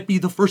this might be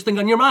the first thing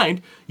on your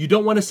mind, you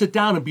don't want to sit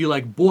down and be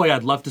like, boy,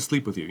 I'd love to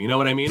sleep with you. You know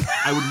what I mean?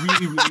 I would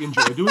really, really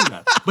enjoy doing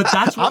that. But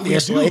that's what we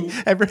do.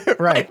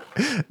 Right.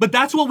 But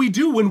that's what we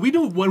do when we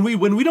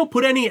don't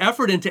put any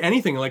effort into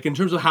anything, like in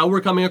terms of how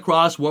we're coming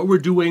across, what we're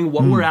doing,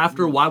 what we're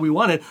after, why we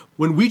want it.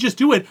 When we just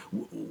do it,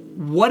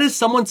 what is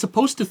someone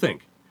supposed to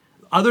think?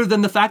 Other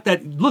than the fact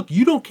that, look,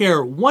 you don't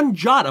care one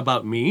jot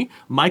about me,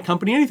 my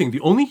company, anything. The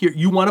only here,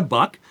 you want a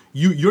buck,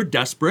 you're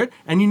desperate,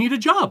 and you need a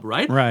job,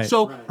 right? Right.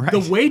 So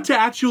the way to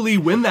actually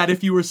win that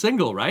if you were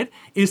single, right,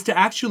 is to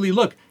actually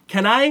look,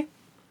 can I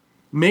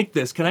make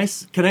this, can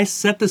I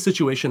set the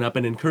situation up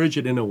and encourage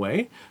it in a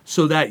way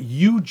so that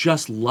you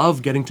just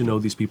love getting to know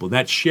these people,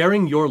 that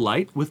sharing your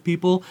light with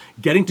people,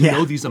 getting to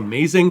know these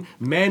amazing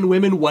men,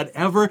 women,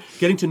 whatever,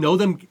 getting to know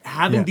them,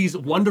 having these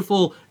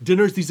wonderful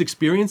dinners, these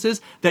experiences,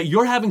 that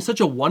you're having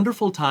such a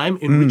wonderful time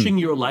enriching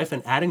your life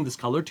and adding this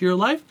color to your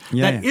life,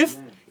 that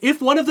if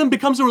one of them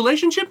becomes a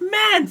relationship,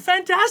 man,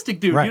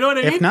 fantastic, dude. Right. You know what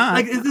I mean? If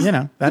not,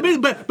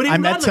 but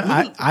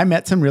I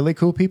met some really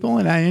cool people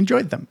and I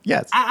enjoyed them.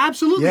 Yes,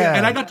 absolutely. Yeah.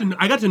 And I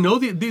got to know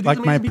these like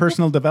my people.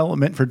 personal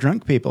development for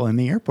drunk people in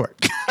the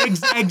airport.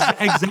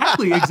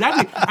 Exactly.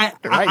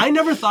 I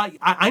never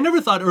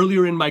thought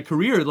earlier in my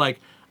career,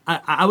 like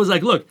I was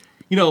like, look,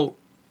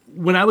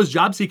 when I was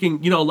job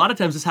seeking, a lot of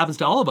times this happens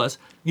to all of us.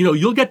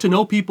 You'll get to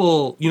know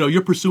people.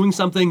 You're pursuing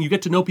something. You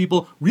get to know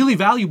people, really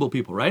valuable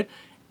people, right?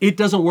 It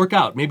doesn't work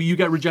out. Maybe you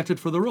get rejected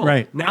for the role.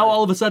 Right. Now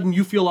all of a sudden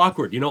you feel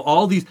awkward.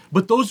 All these,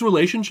 but those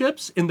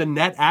relationships in the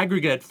net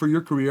aggregate for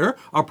your career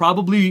are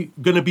probably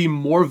going to be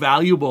more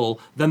valuable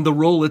than the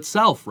role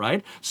itself,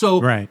 right? So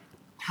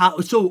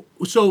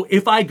So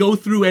if I go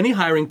through any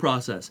hiring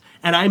process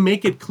and I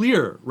make it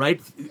clear,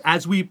 right,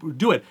 as we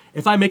do it,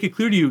 if I make it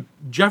clear to you,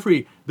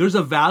 Jeffrey, there's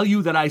a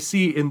value that I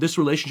see in this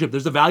relationship.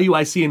 There's a value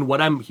I see in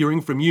what I'm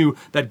hearing from you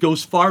that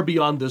goes far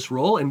beyond this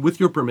role. And with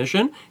your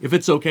permission, if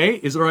it's okay,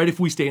 is it all right if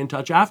we stay in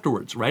touch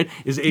afterwards, right?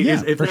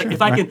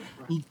 If I can,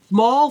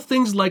 small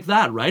things like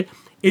that, right?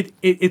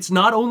 It's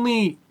not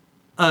only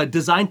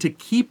designed to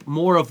keep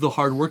more of the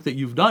hard work that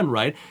you've done,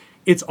 right?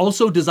 It's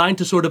also designed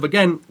to sort of,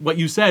 again, what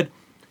you said,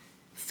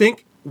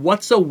 think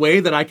what's a way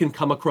that I can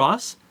come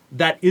across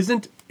that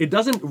it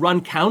doesn't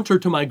run counter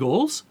to my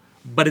goals,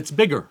 but it's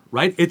bigger,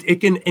 right? It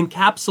can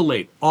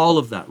encapsulate all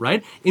of that,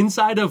 right?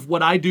 Inside of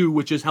what I do,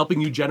 which is helping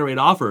you generate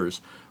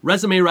offers,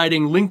 resume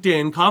writing,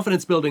 LinkedIn,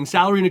 confidence building,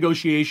 salary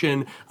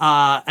negotiation,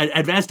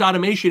 advanced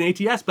automation,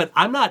 ATS, but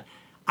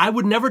I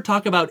would never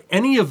talk about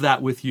any of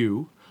that with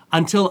you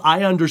until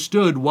I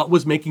understood what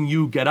was making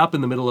you get up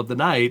in the middle of the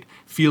night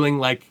feeling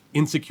like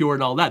insecure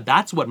and all that.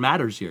 That's what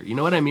matters here. You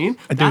know what I mean?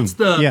 That's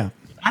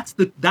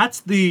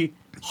the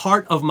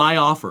heart of my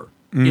offer.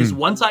 Is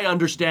once I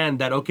understand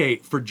that, okay,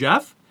 for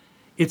Jeff,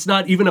 it's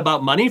not even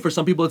about money. For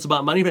some people, it's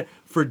about money. But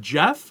for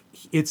Jeff,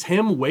 it's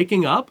him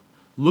waking up,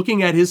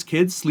 looking at his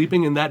kids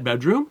sleeping in that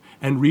bedroom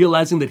and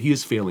realizing that he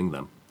is failing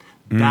them.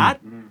 That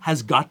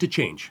has got to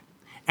change.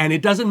 And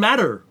it doesn't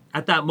matter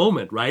at that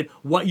moment, right?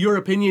 What your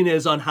opinion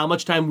is on how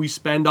much time we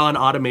spend on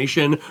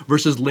automation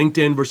versus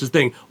LinkedIn versus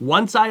thing.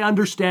 Once I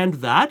understand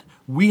that,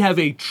 we have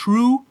a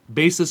true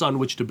basis on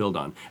which to build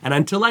on. And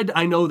until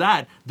I know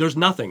that, there's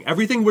nothing.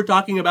 Everything we're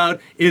talking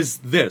about is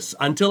this.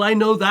 Until I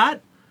know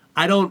that,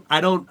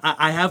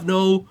 I have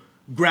no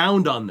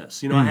ground on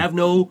this. I have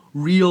no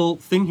real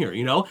thing here,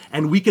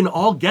 and we can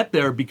all get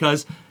there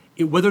because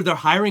whether they're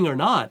hiring or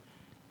not,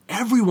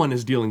 everyone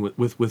is dealing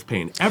with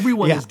pain.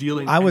 Everyone is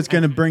dealing. I was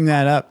going to bring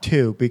that up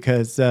too,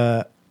 because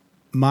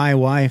my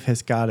wife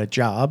has got a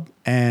job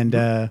and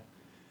her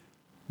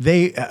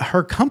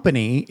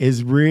company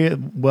is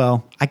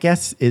I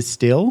guess is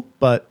still,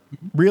 but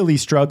really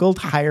struggled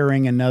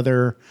hiring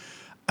another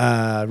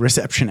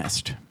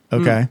receptionist.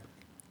 Okay.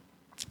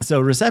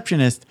 So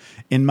receptionist,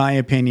 in my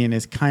opinion,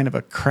 is kind of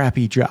a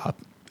crappy job.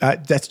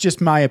 That's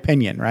just my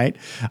opinion, right?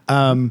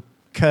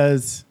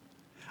 Because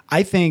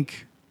I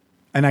think,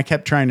 and I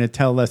kept trying to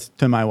tell this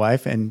to my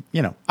wife, and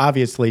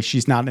obviously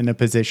she's not in a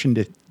position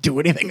to do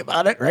anything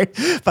about it, right?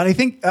 But I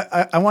think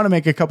I want to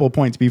make a couple of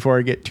points before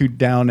I get too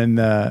down in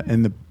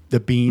the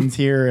beans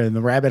here and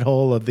the rabbit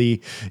hole of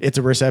it's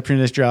a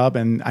receptionist job,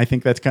 and I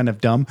think that's kind of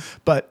dumb.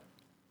 But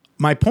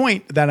my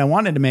point that I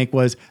wanted to make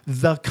was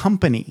the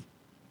company,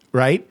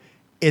 right,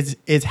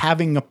 is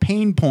having a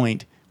pain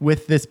point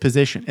with this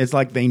position. It's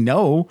like they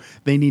know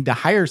they need to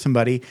hire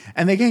somebody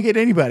and they can't get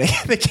anybody.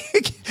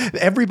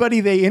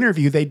 Everybody they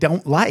interview, they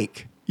don't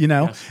like,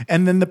 Yes.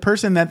 And then the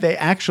person that they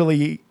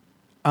actually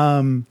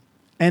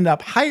end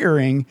up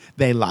hiring,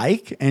 they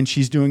like, and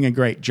she's doing a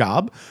great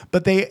job,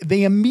 but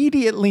they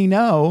immediately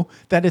know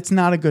that it's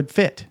not a good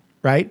fit,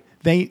 right?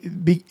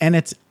 And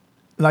it's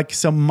like,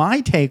 so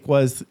my take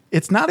was,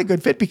 it's not a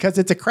good fit because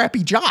it's a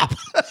crappy job.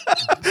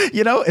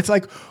 It's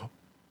like,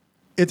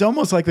 it's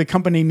almost like the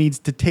company needs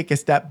to take a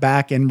step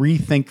back and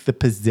rethink the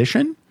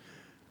position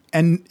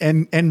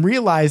and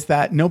realize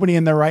that nobody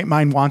in their right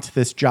mind wants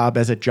this job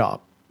as a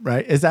job.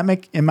 Right?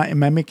 Am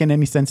I making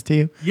any sense to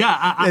you? Yeah.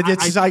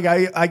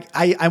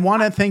 I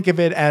want to think of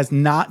it as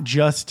not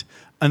just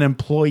an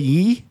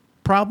employee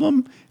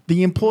problem.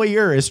 The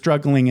employer is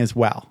struggling as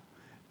well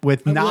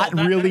with not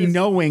really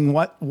knowing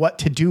what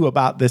to do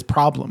about this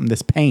problem,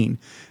 this pain.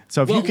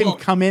 So if you can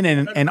come in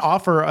and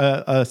offer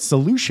a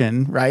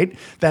solution, right,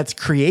 that's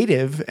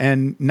creative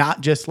and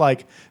not just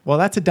like, well,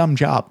 that's a dumb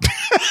job,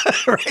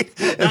 right?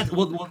 That's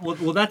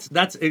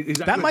exactly.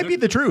 That might be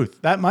the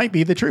truth. That might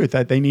be the truth,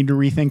 that they need to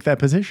rethink that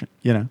position.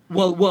 Here's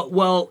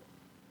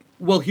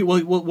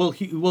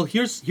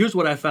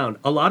what I found.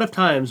 A lot of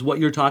times, what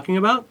you're talking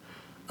about,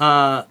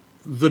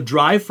 the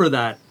drive for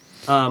that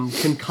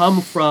can come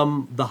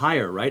from the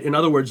hire, right? In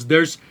other words,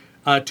 there's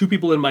two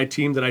people in my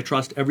team that I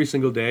trust every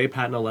single day,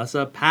 Pat and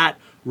Alessa. Pat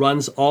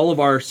runs all of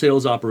our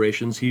sales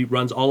operations. He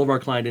runs all of our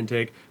client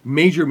intake.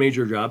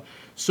 Major job.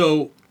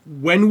 So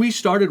when we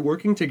started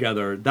working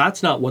together,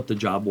 that's not what the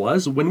job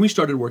was. When we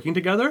started working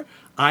together,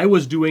 I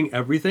was doing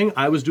everything.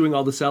 I was doing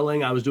all the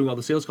selling. I was doing all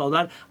the sales calls.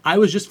 I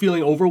was just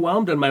feeling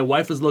overwhelmed, and my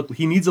wife was, look,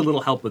 he needs a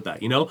little help with that.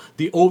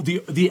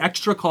 The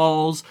extra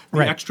calls,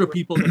 the extra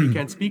people that he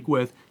can't speak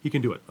with, he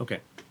can do it. Okay.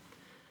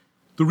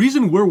 The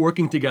reason we're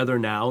working together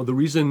now, the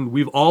reason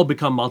we've all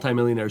become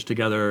multimillionaires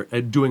together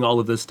and doing all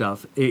of this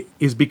stuff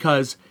is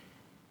because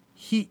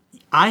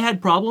I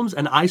had problems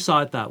and I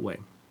saw it that way.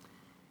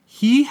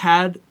 He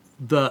had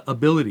the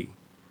ability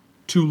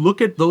to look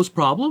at those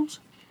problems,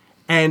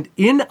 and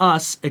in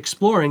us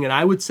exploring, and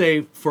I would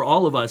say for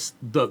all of us,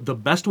 the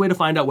best way to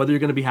find out whether you're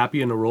going to be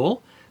happy in a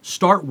role,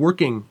 start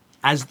doing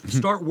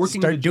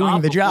the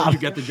job. You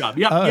get the job.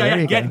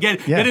 Get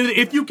it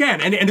if you can,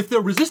 and if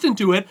they're resistant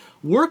to it,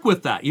 work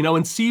with that,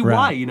 and see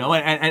why,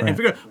 and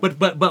figure.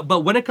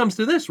 But when it comes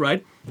to this,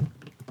 right?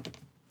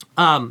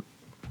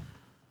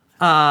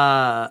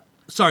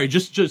 Sorry,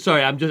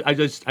 sorry. I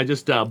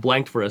just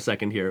blanked for a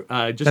second here.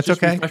 Just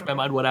okay. Refresh my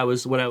mind. What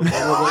was I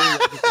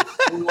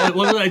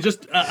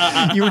just?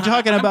 You were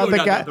talking about the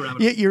guy.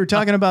 You were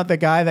talking about the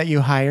guy that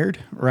you hired,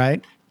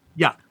 right?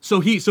 Yeah.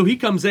 So he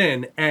comes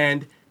in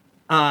and.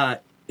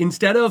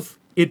 Instead of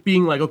it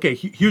being like, okay,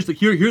 here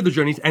are the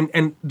journeys,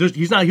 and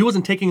he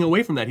wasn't taking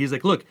away from that. He's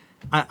like, look,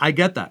 I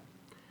get that,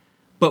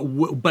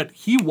 but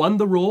he won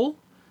the role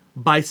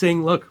by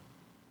saying, look,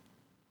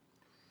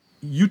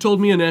 you told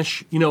me,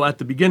 Anish, at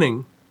the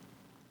beginning,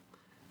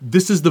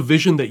 this is the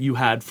vision that you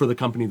had for the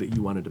company that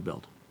you wanted to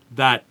build.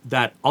 That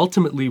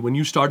ultimately, when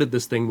you started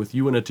this thing with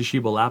you and a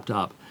Toshiba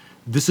laptop,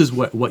 this is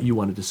what you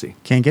wanted to see.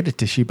 Can't get a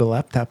Toshiba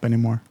laptop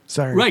anymore.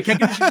 Sorry. Right, can't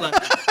get a Toshiba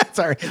laptop.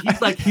 Sorry.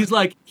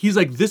 He's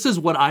like, this is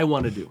what I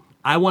want to do.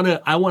 I want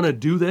to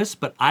do this,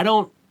 but I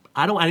don't,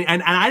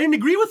 and I didn't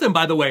agree with him,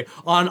 by the way,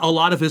 on a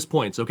lot of his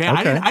points. Okay?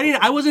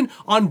 I wasn't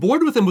on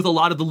board with him with a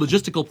lot of the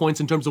logistical points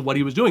in terms of what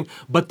he was doing,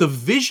 but the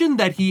vision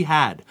that he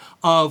had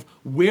of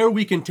where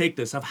we can take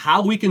this, of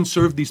how we can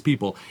serve these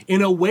people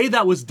in a way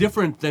that was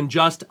different than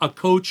just a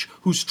coach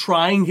who's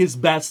trying his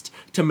best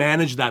to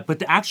manage that, but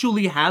to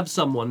actually have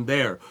someone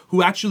there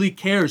who actually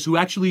cares, who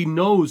actually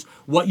knows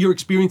what you're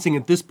experiencing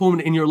at this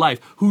moment in your life,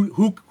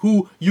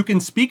 who you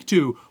can speak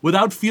to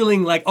without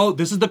feeling like, oh,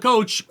 this is the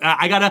coach,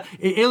 I gotta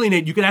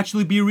alienate. You can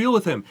actually be real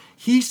with him.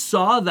 He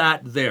saw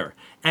that there.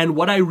 And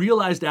what I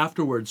realized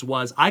afterwards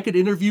was I could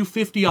interview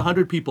 50,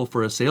 100 people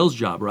for a sales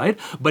job, right?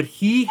 But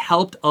he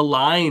helped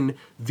align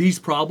these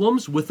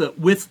problems with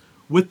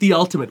the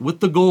ultimate, with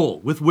the goal,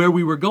 with where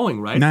we were going,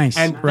 right? Nice.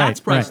 And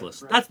that's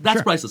priceless. Right. That's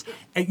sure. Priceless.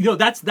 And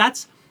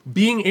that's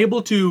being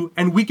able to,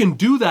 and we can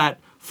do that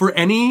for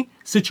any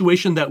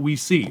situation that we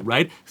see,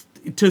 right?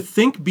 To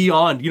think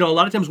beyond, a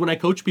lot of times when I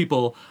coach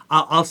people,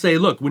 I'll say,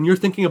 look, when you're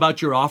thinking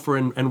about your offer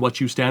and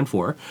what you stand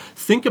for,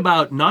 think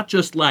about not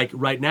just like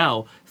right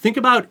now,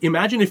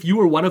 imagine if you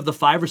were one of the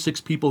 5 or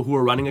 6 people who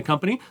are running a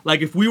company. Like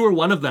if we were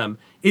one of them,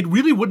 it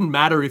really wouldn't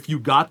matter if you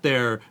got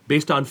there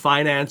based on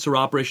finance or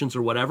operations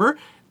or whatever.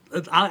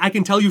 I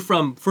can tell you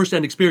from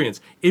firsthand experience,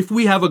 if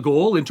we have a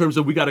goal in terms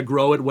of we got to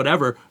grow it,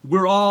 whatever,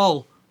 we're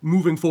all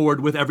moving forward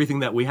with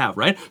everything that we have,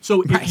 right?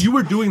 So if you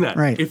were doing that,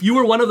 if you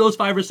were one of those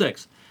 5 or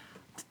 6,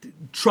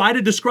 Try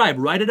to describe,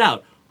 write it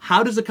out.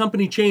 How does a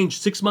company change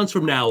 6 months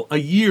from now, a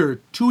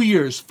year, 2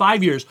 years,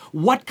 5 years?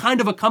 What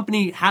kind of a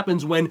company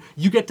happens when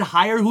you get to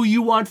hire who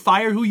you want,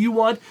 fire who you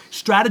want,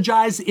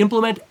 strategize,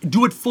 implement,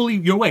 do it fully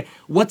your way?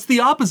 What's the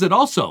opposite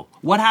also?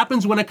 What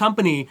happens when a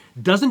company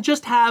doesn't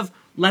just have,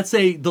 let's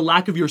say, the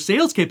lack of your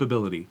sales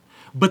capability,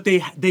 but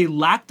they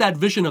lack that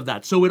vision of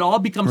that. So it all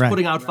becomes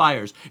putting out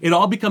fires. It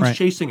all becomes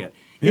chasing it.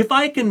 Yep. If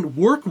I can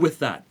work with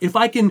that, if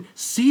I can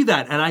see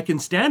that and I can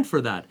stand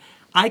for that,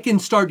 I can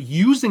start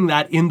using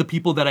that in the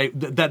people that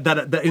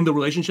in the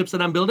relationships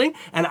that I'm building,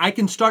 and I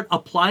can start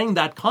applying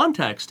that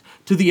context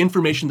to the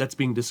information that's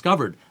being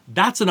discovered.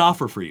 That's an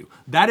offer for you.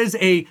 That is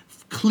a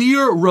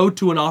clear road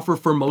to an offer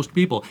for most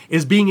people,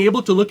 is being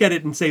able to look at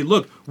it and say,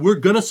 look, we're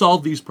going to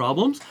solve these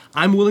problems.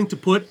 I'm willing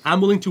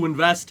to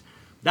invest.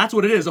 That's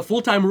what it is. A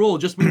full-time role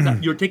just means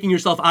that you're taking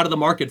yourself out of the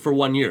market for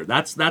 1 year.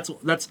 That's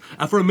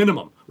for a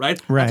minimum,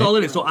 right? That's all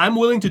it is. So I'm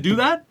willing to do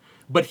that.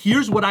 But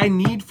here's what I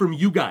need from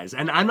you guys.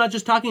 And I'm not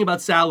just talking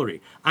about salary.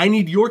 I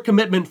need your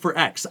commitment for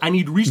X. I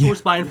need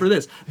resource buy-in for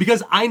this.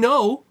 Because I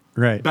know,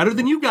 better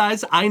than you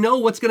guys, I know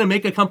what's going to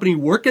make a company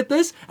work at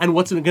this and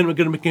what's going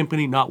to make a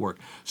company not work.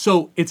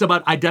 So it's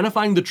about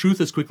identifying the truth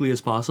as quickly as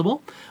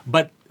possible.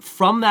 But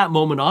from that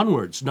moment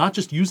onwards, not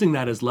just using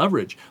that as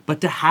leverage,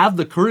 but to have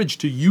the courage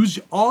to use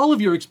all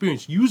of your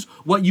experience, use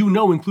what you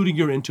know, including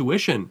your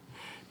intuition,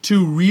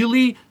 to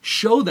really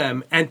show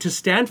them and to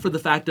stand for the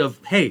fact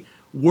of, hey,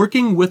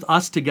 working with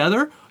us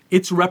together,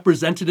 it's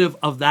representative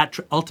of that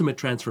ultimate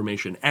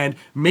transformation. And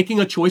making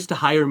a choice to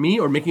hire me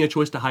or making a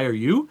choice to hire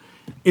you,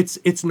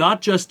 it's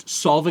not just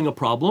solving a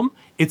problem,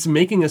 it's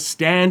making a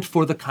stand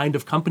for the kind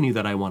of company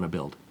that I want to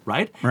build,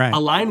 right?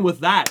 Align with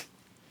that,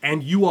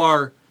 and you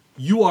are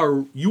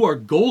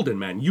golden,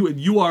 man. You're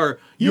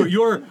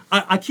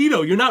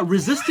Aikido. You're not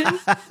resisting.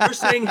 You're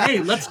saying, hey,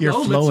 let's go.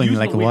 You're flowing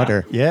like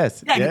water.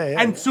 Yes. Yeah.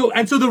 And so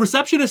the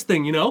receptionist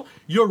thing,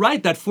 you're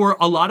right that for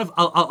a lot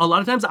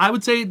of times I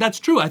would say that's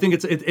true. I think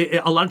it's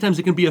a lot of times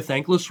it can be a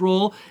thankless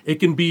role. It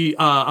can be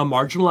a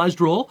marginalized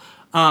role.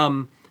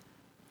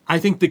 I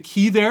think the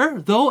key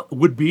there though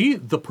would be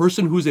the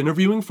person who's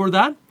interviewing for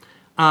that.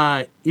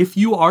 If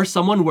you are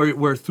someone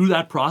where through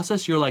that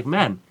process you're like,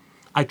 man,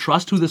 I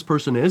trust who this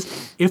person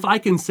is. If I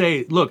can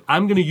say, look,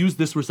 I'm going to use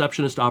this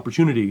receptionist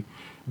opportunity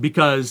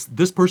because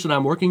this person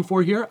I'm working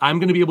for here, I'm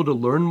going to be able to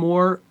learn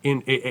more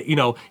in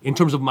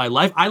terms of my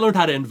life. I learned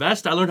how to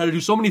invest. I learned how to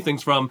do so many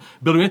things from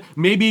building it.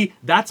 Maybe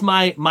that's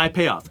my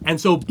payoff. And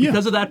so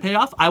because of that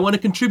payoff, I want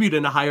to contribute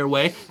in a higher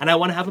way and I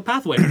want to have a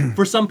pathway.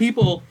 For some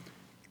people,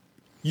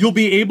 you'll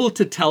be able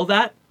to tell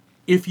that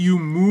if you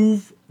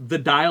move the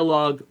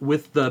dialogue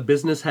with the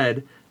business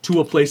head to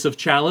a place of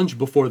challenge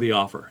before the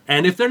offer.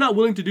 And if they're not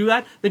willing to do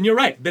that, then you're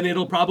right. Then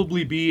it'll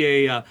probably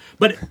be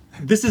but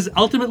this is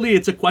ultimately,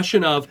 it's a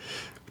question of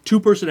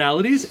two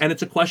personalities, and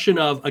it's a question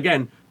of,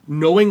 again,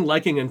 knowing,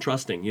 liking, and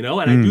trusting,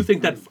 And I do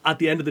think that at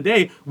the end of the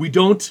day, we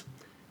don't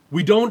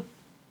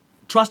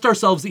trust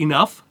ourselves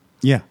enough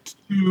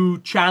to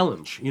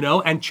challenge,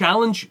 and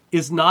challenge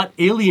is not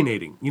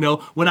alienating.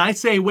 When I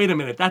say, wait a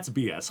minute, that's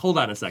BS. Hold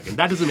on a second.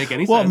 That doesn't make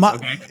any sense.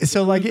 Okay?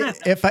 So like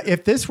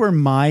if this were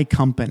my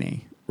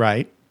company,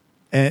 right?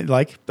 And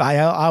like I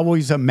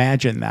always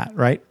imagine that,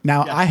 right?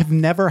 Now I have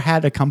never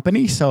had a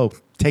company, so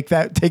take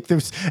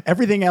this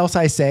everything else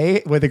I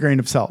say with a grain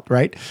of salt,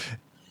 right?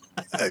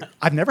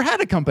 I've never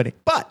had a company,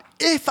 but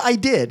if I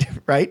did,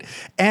 right,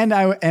 and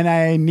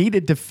I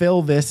needed to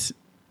fill this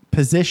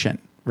position,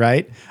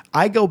 right,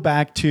 I go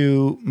back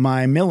to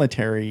my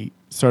military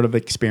sort of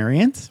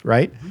experience,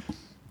 right,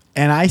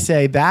 and I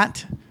say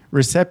that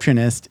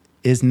receptionist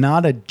is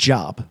not a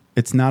job,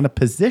 it's not a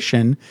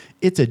position,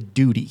 it's a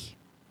duty.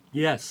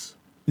 Yes.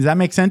 Does that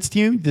make sense to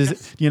you? Do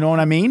you know what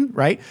I mean?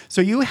 Right?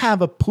 So you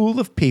have a pool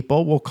of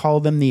people. We'll call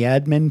them the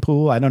admin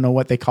pool. I don't know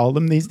what they call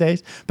them these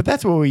days, but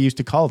that's what we used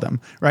to call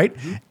them, right?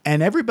 Mm-hmm.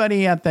 And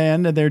everybody at the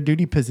end of their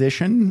duty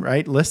position,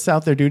 right, lists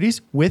out their duties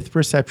with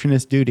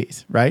receptionist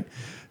duties, right?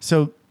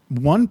 So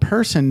one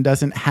person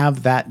doesn't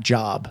have that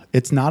job.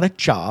 It's not a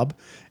job.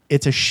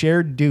 It's a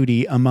shared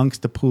duty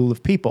amongst a pool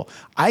of people.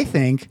 I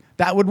think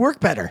that would work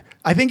better.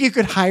 I think you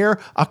could hire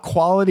a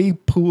quality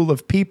pool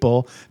of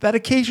people that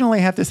occasionally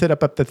have to sit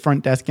up at the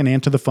front desk and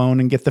answer the phone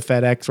and get the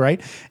FedEx,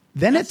 right?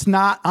 Then it's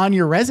not on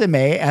your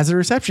resume as a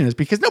receptionist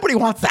because nobody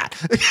wants that.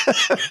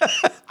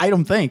 I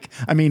don't think.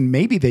 I mean,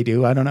 maybe they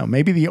do. I don't know.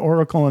 Maybe the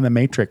Oracle and the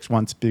Matrix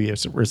wants to be a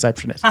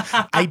receptionist.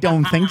 I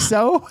don't think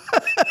so.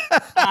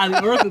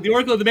 The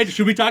Oracle and the Matrix.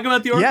 Should we talk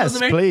about the Oracle and the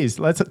Matrix? Yes, please.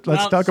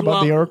 Let's talk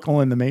about the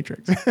Oracle and the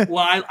Matrix.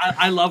 Well,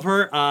 I love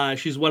her.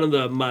 She's one of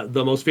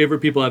the most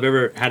favorite people I've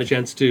ever had a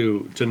chance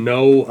to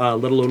know,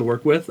 let alone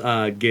work with.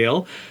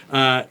 Gail.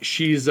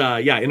 She's in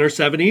her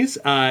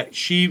 70s.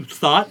 She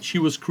thought she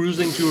was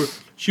cruising to her.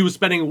 She was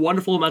spending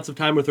wonderful amounts of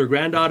time with her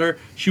granddaughter.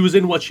 She was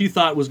in what she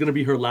thought was going to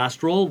be her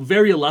last role.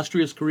 Very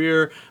illustrious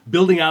career,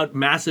 building out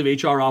massive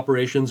HR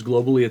operations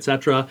globally,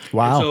 etc.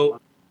 Wow. And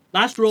so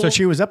last role. So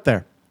she was up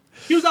there.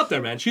 She was up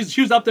there, man.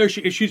 She was up there.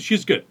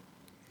 She's good.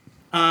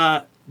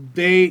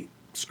 They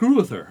screw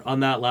with her on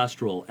that last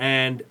role,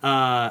 and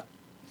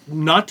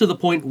not to the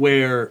point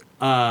where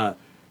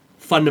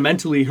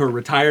fundamentally her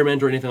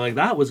retirement or anything like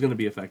that was going to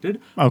be affected.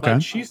 Okay.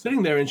 But she's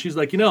sitting there and she's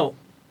like,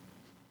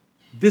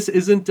 this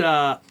isn't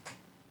the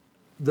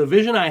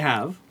vision I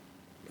have.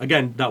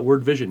 Again, that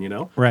word vision,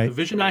 Right. The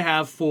vision I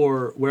have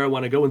for where I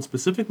want to go, and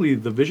specifically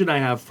the vision I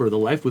have for the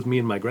life with me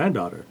and my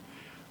granddaughter.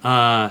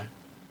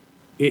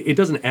 It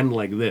doesn't end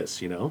like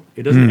this,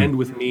 It doesn't end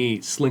with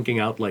me slinking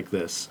out like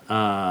this,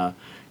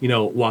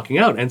 walking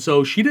out. And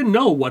so she didn't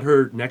know what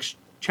her next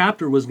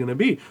chapter was going to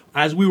be.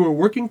 As we were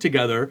working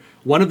together,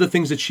 one of the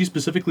things that she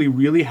specifically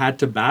really had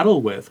to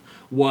battle with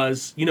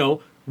was,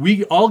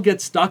 we all get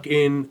stuck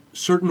in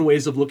certain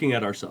ways of looking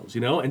at ourselves,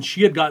 and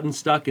she had gotten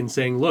stuck in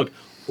saying, look,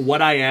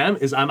 what I am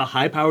is I'm a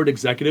high-powered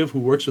executive who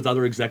works with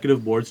other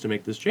executive boards to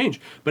make this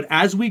change. But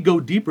as we go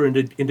deeper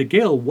into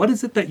Gail, what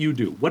is it that you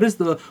do?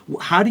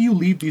 How do you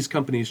leave these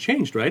companies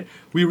changed, right?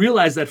 We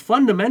realize that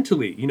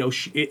fundamentally,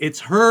 it's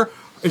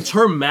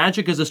her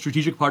magic as a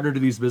strategic partner to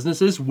these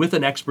businesses with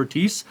an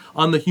expertise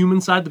on the human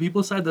side, the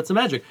people side. That's the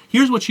magic.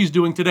 Here's what she's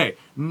doing today.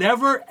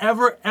 Never,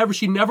 ever, ever.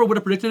 She never would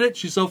have predicted it.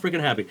 She's so freaking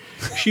happy.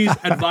 She's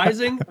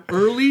advising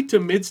early to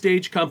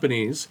mid-stage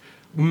companies,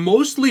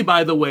 mostly,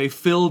 by the way,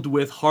 filled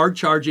with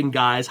hard-charging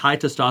guys, high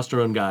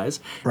testosterone guys.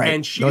 Right.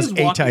 And she Those is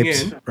walking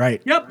A-types. in.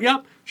 Right.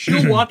 Yep.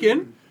 She'll walk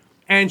in.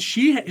 And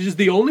she is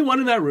the only one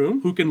in that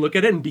room who can look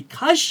at it. And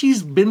because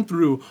she's been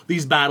through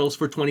these battles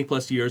for 20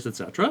 plus years,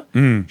 etc.,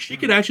 she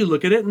can actually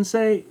look at it and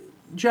say,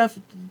 Jeff,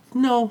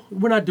 no,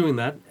 we're not doing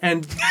that.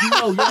 And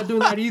no, you're not doing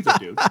that either,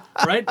 dude.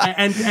 Right?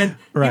 And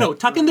Right.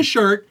 tuck in the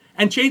shirt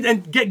and change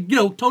and get,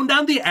 tone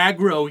down the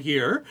aggro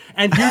here.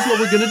 And here's what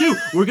we're going to do.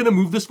 We're going to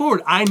move this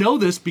forward. I know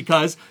this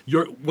because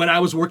when I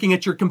was working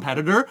at your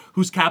competitor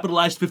who's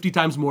capitalized 50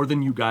 times more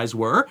than you guys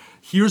were,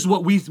 here's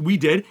what we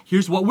did.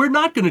 Here's what we're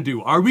not going to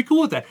do. Are we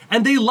cool with that?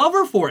 And they love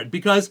her for it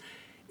because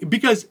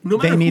no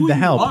matter They need who the you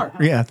help. are,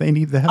 Yeah, they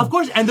need the help. of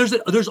course, and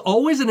there's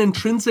always an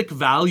intrinsic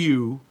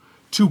value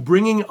to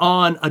bringing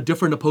on a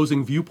different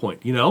opposing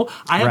viewpoint.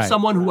 I have Right.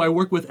 someone who I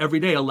work with every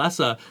day,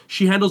 Alessa.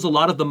 She handles a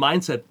lot of the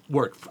mindset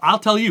work. I'll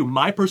tell you,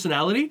 my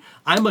personality,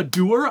 I'm a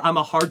doer, I'm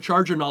a hard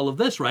charger and all of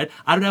this, right?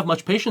 I don't have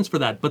much patience for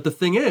that. But the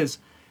thing is,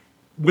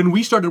 when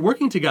we started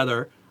working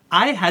together,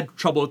 I had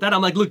trouble with that.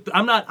 I'm like, look,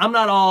 I'm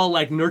not all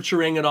like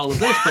nurturing and all of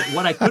this, but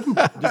what I couldn't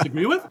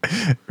disagree with,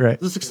 Right.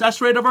 the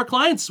success rate of our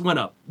clients went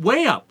up,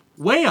 way up.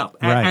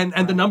 Right.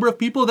 And the number of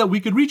people that we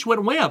could reach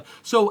went way up.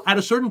 So at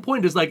a certain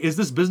point, is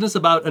this business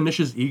about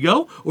Anisha's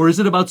ego, or is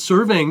it about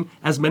serving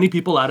as many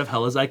people out of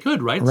hell as I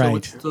could, right?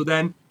 Right. So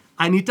then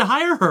I need to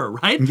hire her,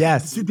 right?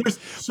 Yes. See, there's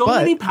so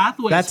But many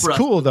pathways that's for us.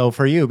 cool though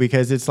for you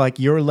because it's like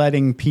you're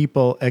letting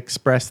people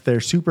express their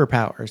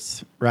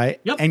superpowers, right?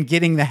 Yep. And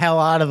getting the hell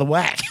out of the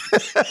whack.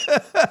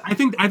 I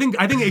think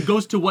it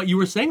goes to what you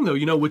were saying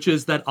though, which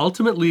is that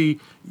ultimately,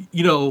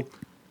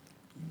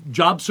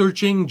 job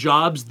searching,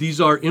 jobs, these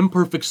are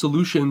imperfect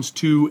solutions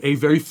to a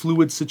very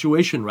fluid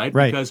situation, right?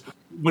 Right. Because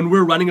when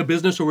we're running a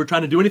business or we're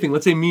trying to do anything,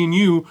 let's say me and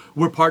you,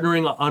 we're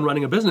partnering on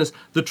running a business.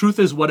 The truth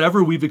is,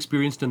 whatever we've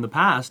experienced in the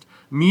past,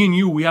 me and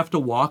you, we have to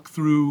walk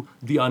through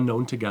the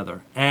unknown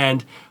together.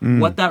 And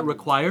what that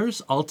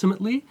requires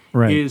ultimately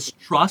Right. is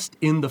trust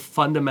in the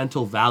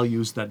fundamental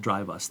values that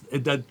drive us.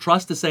 That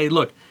trust to say,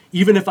 look,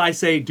 even if I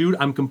say, dude,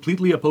 I'm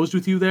completely opposed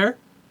with you there,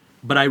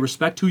 but I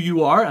respect who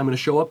you are. I'm going to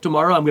show up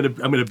tomorrow. I'm going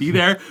to be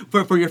there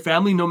for your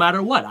family no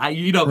matter what.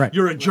 Right.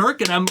 You're a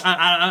jerk, and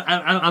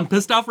I'm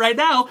pissed off right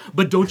now.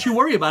 But don't you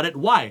worry about it.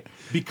 Why?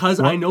 Because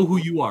I know who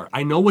you are.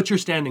 I know what you're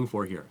standing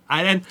for here.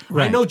 I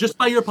Right. know just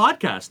by your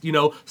podcast,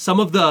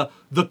 some of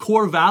the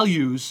core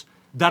values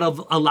that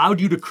have allowed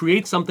you to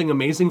create something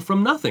amazing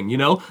from nothing.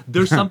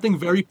 There's something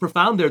very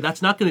profound there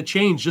that's not going to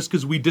change just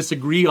because we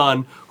disagree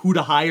on who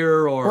to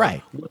hire or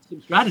Right. what's the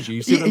strategy.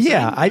 You see what I'm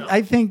Yeah, saying?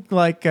 I think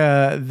like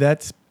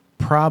that's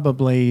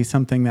probably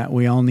something that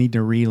we all need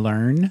to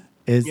relearn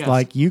is Yes.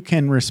 like you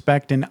can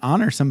respect and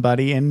honor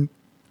somebody and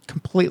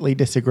completely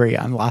disagree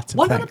on lots of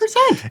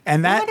 100%. things.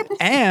 And that 100%.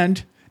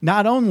 and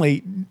not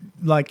only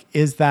like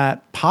is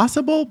that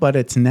possible, but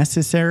it's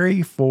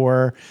necessary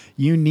for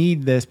you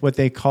need this what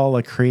they call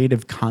a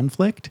creative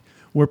conflict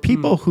where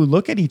people who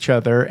look at each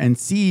other and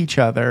see each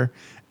other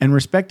and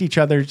respect each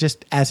other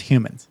just as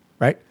humans,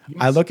 right?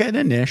 I look at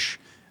Anish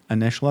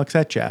looks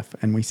at Jeff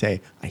and we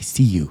say, I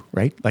see you,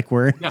 right? Like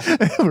we're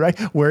right.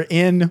 We're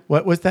in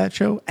what was that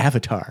show?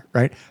 Avatar,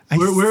 right? I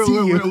see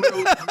you.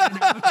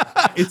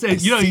 It's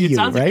see you, it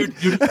sounds right?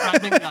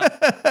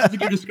 like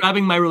you're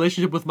describing my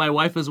relationship with my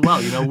wife as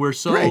well. We're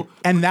so Right.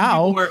 And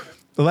now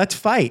let's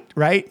fight,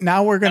 right?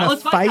 Now we're going to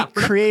let's fight. fight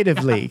Yeah.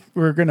 creatively.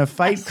 We're going to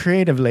fight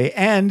creatively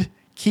and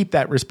keep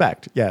that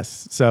respect.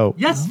 Yes. So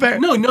Yes.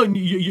 No.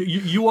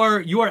 You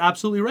are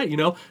absolutely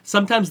right.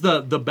 Sometimes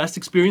the best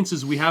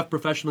experiences we have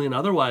professionally and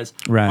otherwise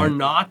Right. are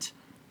not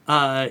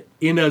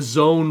in a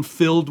zone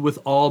filled with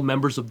all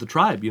members of the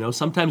tribe.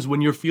 Sometimes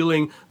when you're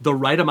feeling the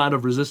right amount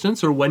of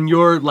resistance, or when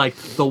you're like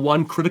the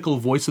one critical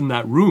voice in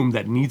that room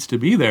that needs to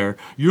be there,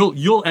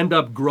 you'll end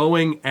up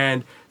growing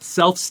and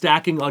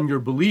self-stacking on your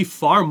belief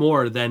far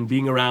more than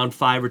being around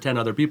 5 or 10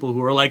 other people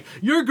who are like,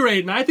 you're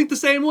great and I think the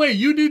same way,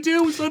 you do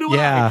too, so do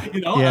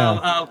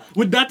I.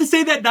 Would not to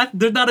say that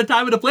there's not a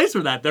time and a place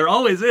for that. There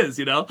always is,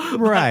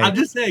 Right. I'm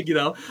just saying,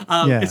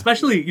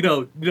 especially,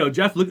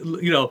 Jeff,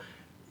 look,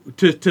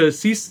 to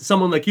see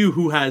someone like you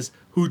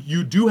who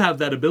you do have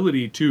that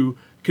ability to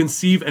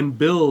conceive and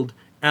build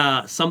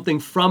something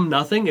from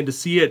nothing, and to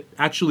see it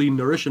actually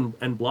nourish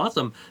and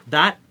blossom,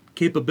 that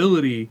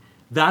capability,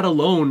 that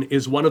alone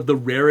is one of the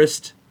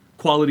rarest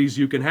qualities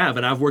you can have.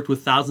 And I've worked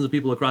with thousands of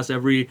people across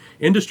every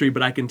industry,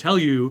 but I can tell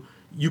you,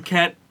 you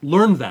can't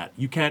learn that.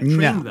 You can't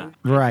train that.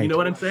 Right. You know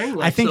what I'm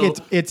saying? I think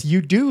it's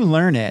you do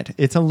learn it.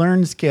 It's a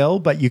learned skill,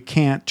 but you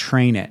can't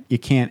train it. You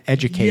can't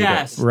educate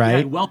it. Right.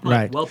 Yeah, well put.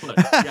 Right. Well put.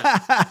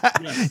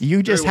 Yes.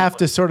 You just have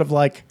to sort of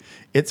like,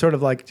 it sort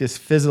of like just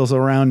fizzles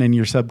around in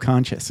your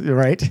subconscious,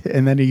 right?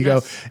 And then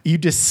you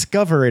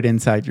discover it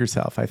inside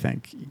yourself, I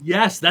think.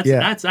 Yes, that's a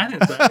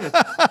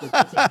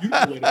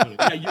beautiful way to put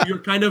it. Yeah,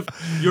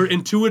 you're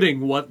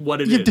intuiting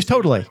what it is.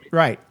 Totally.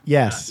 Right.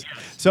 Yes.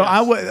 Yeah,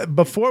 so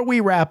before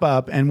we wrap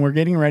up, and we're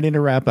getting ready to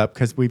wrap up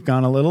because we've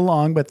gone a little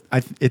long, but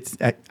I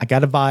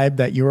got a vibe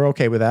that you were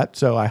okay with that,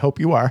 so I hope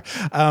you are.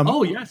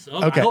 Oh yes.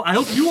 Okay. I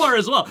hope you are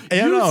as well.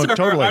 Sir,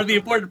 totally. are the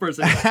important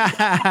person.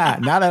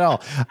 Not at all.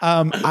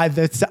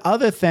 The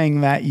other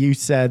thing that you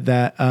said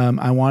that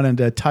I wanted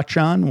to touch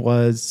on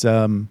was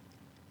you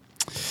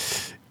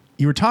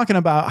were talking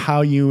about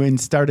how you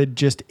started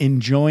just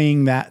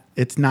enjoying that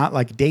it's not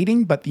like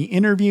dating, but the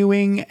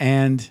interviewing,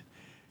 and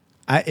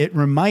it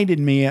reminded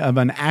me of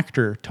an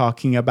actor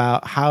talking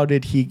about how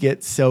did he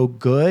get so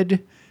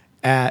good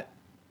at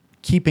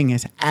keeping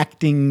his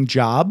acting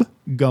job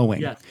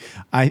going. Yes.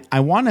 I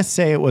want to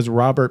say it was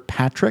Robert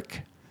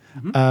Patrick.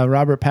 Mm-hmm.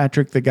 Robert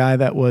Patrick, the guy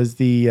that was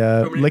the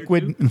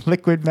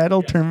liquid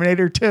metal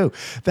Terminator 2.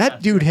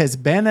 That dude has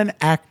been an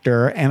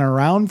actor and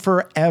around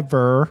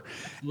forever.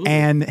 Absolutely.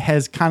 And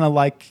has kind of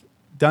like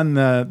done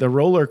the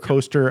roller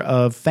coaster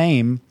of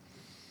fame.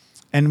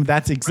 And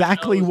that's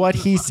exactly what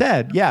he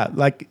said. Yeah,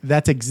 like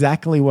that's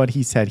exactly what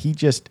he said. He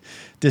just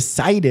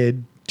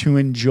decided to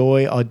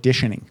enjoy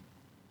auditioning.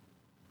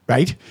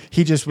 Right?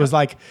 He just was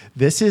like,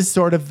 this is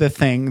sort of the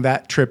thing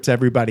that trips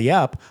everybody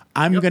up.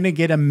 I'm going to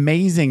get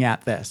amazing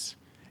at this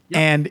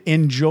and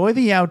enjoy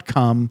the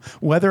outcome,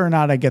 whether or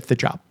not I get the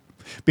job.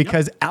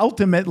 Because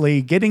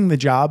ultimately, getting the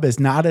job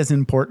is not as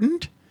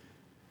important,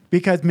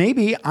 because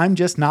maybe I'm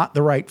just not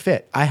the right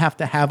fit. I have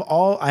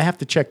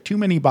to check too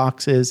many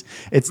boxes.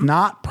 It's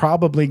not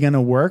probably going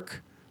to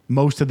work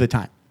most of the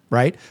time.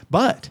 Right?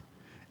 But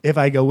if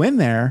I go in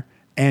there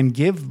and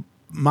give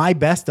my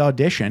best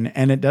audition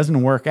and it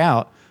doesn't work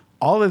out,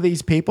 all of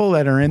these people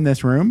that are in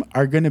this room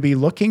are going to be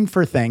looking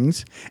for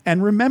things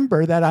and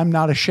remember that I'm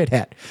not a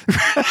shithead.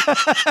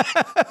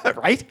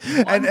 Right?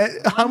 And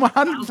I'm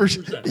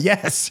 100%.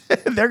 Yes.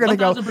 They're going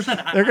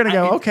to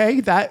go, okay,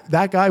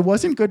 that guy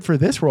wasn't good for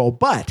this role,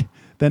 but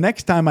the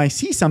next time I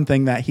see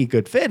something that he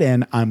could fit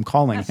in, I'm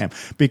calling him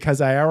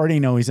because I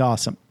already know he's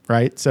awesome.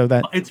 Right? So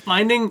that it's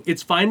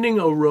finding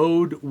a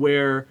road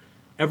where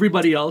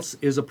everybody else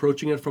is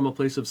approaching it from a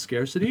place of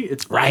scarcity.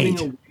 It's finding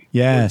a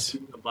way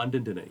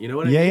abundant in it. You know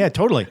what I mean? Yeah,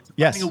 totally. It's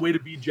finding a way to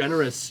be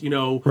generous,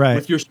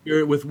 with your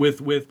spirit,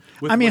 with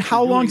I mean,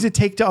 how long does it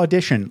take to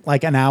audition?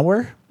 Like an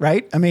hour,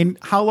 right? I mean,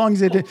 how long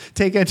does it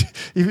take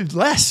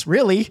less,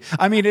 really?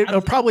 I mean,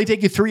 it'll probably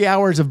take you 3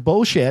 hours of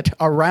bullshit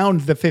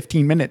around the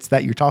 15 minutes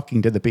that you're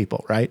talking to the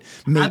people, right?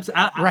 Right.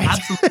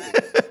 Absolutely.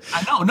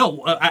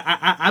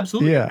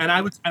 Absolutely. Yeah. And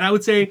I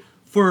would say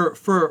for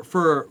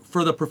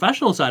the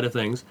professional side of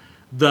things,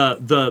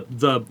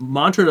 the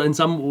mantra in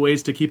some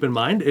ways to keep in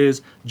mind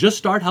is just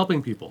start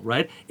helping people,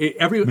 right?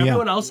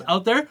 Everyone else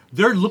out there,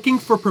 they're looking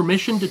for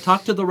permission to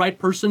talk to the right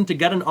person to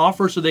get an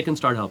offer so they can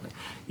start helping.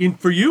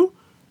 For you,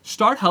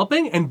 start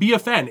helping and be a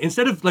fan.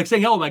 Instead of like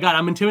saying, oh my God,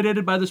 I'm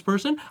intimidated by this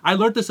person. I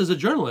learned this as a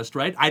journalist,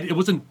 right? It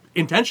wasn't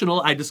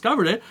intentional. I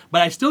discovered it,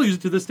 but I still use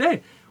it to this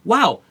day.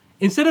 Wow.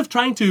 Instead of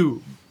trying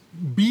to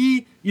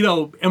be,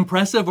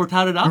 impressive or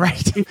touted up.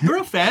 Right. If you're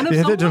a fan of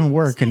someone, that doesn't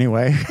work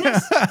anyway.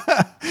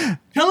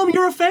 Tell them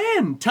you're a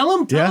fan. Tell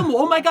them,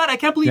 oh my God, I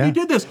can't believe you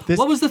did this.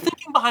 What was the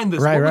thinking behind this?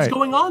 What was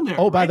going on there?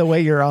 Oh, by the way,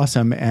 you're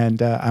awesome.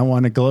 And I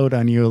want to gloat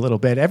on you a little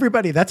bit.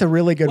 Everybody, that's a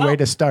really good way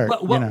to start.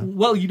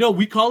 Well,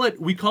 we call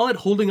it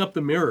holding up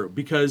the mirror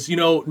because,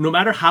 no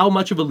matter how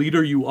much of a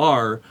leader you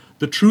are,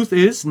 the truth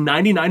is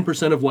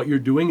 99% of what you're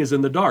doing is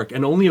in the dark,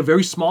 and only a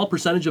very small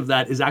percentage of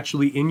that is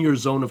actually in your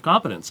zone of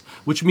competence,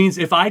 which means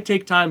if I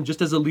take time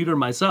just as a leader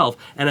myself,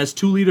 and as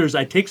two leaders,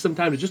 I take some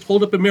time to just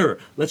hold up a mirror.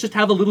 Let's just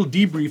have a little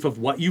debrief of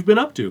what you've been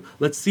up to.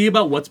 Let's see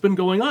about what's been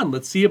going on.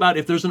 Let's see about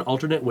if there's an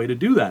alternate way to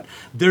do that.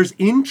 There's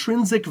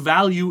intrinsic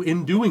value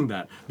in doing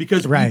that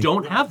because we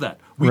don't have that.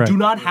 We do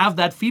not have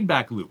that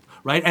feedback loop.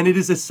 right? And it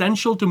is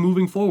essential to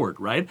moving forward,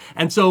 right?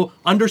 And so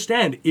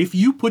understand, if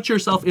you put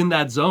yourself in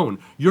that zone,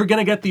 you're going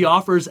to get the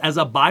offers as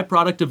a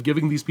byproduct of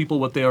giving these people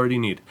what they already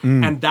need.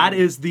 And that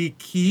is the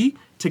key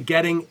to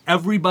getting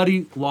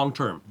everybody long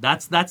term.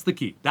 That's the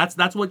key.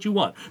 That's what you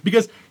want.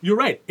 Because you're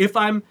right. If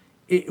I'm,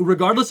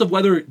 regardless of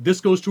whether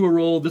this goes to a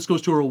role,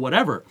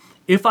 whatever,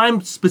 if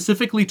I'm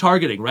specifically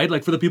targeting, right,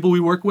 like for the people we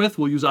work with,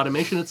 we'll use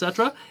automation,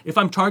 etc. If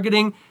I'm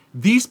targeting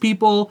these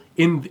people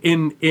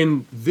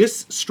in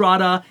this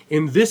strata,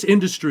 in this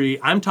industry,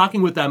 I'm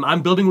talking with them,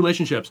 I'm building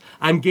relationships,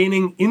 I'm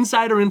gaining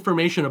insider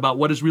information about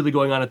what is really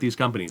going on at these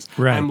companies.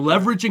 Right. I'm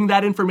leveraging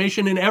that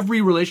information in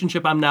every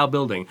relationship I'm now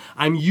building.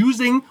 I'm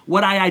using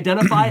what I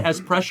identify as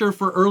pressure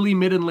for early,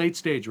 mid, and late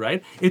stage,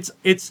 right?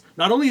 It's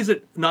not only is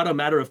it not a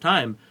matter of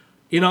time,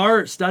 in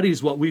our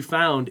studies, what we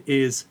found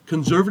is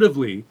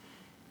conservatively,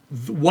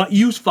 what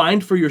you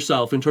find for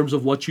yourself in terms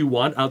of what you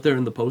want out there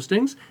in the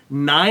postings,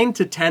 9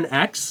 to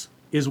 10x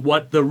is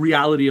what the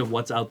reality of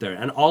what's out there.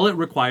 And all it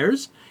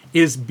requires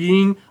is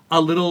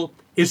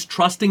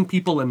trusting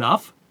people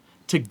enough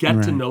to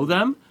get to know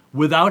them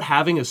without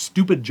having a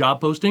stupid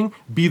job posting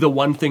be the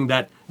one thing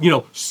that,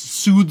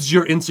 soothes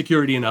your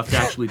insecurity enough to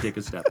actually take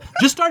a step.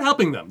 Just start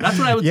helping them. That's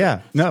what I would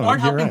say. Start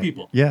helping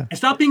people. Yeah. And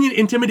stop being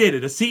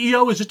intimidated. A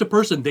CEO is just a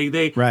person. They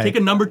take a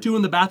number 2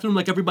 in the bathroom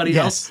like everybody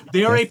else.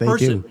 They are a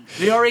person.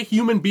 They are a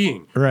human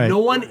being. Right. No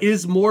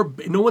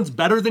one's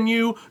better than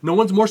you. No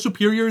one's more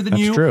superior than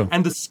you. True.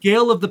 And the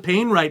scale of the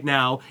pain right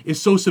now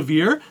is so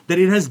severe that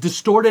it has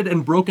distorted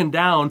and broken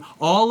down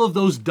all of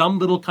those dumb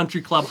little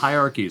country club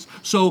hierarchies.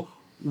 So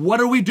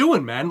what are we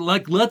doing, man?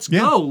 Like, let's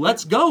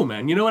go,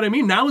 man. You know what I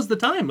mean? Now is the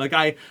time. Like,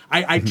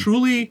 I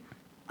truly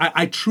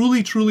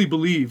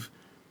believe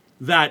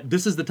that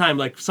this is the time.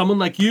 Like, someone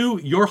like you,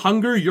 your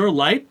hunger, your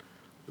light,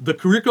 the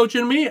career coach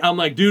in me, I'm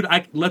like, dude,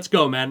 let's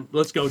go, man.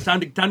 Let's go. It's time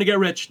to get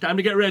rich. Time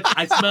to get rich.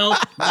 I smell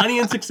money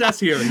and success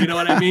here. You know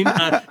what I mean?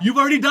 You've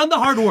already done the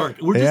hard work.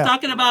 We're just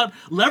talking about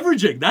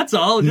leveraging. That's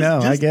all.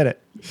 I get it.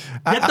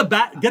 Get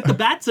the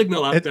bat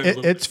signal out there.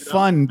 It's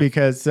fun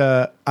because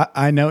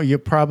I know you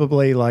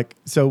probably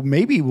so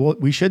maybe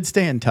we should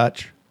stay in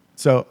touch.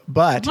 So,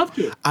 but I'd love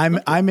to.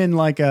 I'm in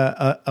like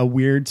a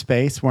weird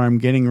space where I'm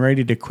getting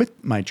ready to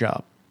quit my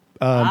job.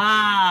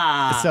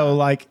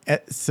 So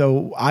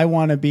I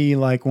want to be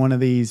like one of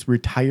these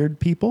retired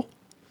people.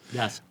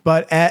 Yes.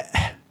 But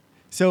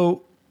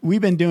so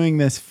we've been doing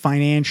this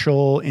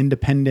financial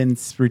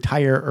independence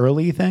retire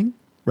early thing,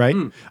 right?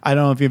 I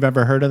don't know if you've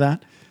ever heard of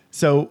that.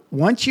 So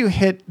once you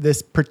hit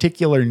this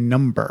particular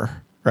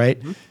number,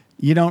 right,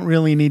 you don't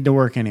really need to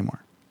work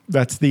anymore.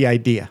 That's the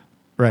idea,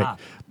 right?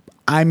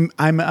 I'm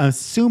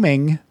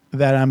assuming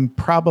that I'm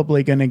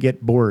probably going to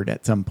get bored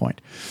at some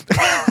point.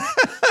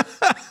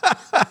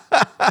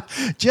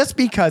 Just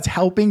because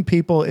helping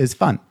people is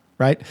fun,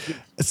 right?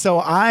 So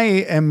I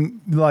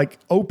am like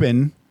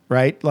open,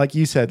 right? Like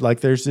you said,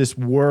 like there's this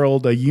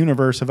world, a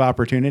universe of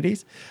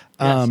opportunities.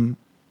 Yes.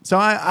 So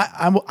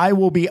I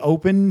will be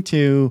open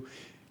to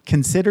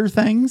consider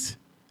things,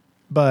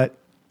 but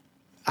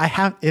I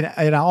have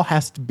it all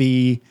has to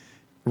be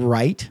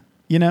right,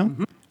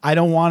 I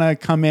don't want to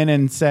come in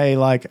and say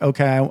like,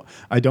 okay,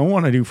 I don't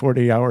want to do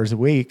 40 hours a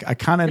week. I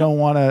kind of don't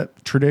want a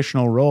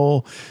traditional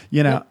role.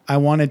 I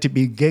want it to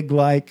be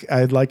gig-like.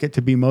 I'd like it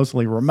to be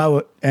mostly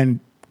remote and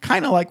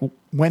kind of like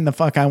when the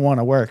fuck I want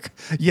to work,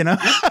 So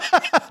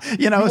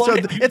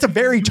it's a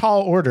very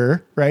tall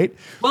order, right?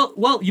 Well,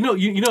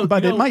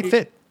 but it might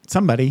fit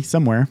somebody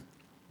somewhere.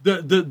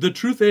 The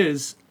truth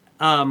is,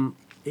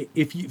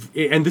 if you,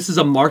 and this is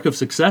a mark of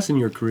success in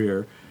your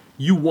career,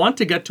 you want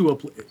to get to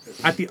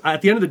at the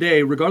end of the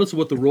day, regardless of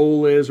what the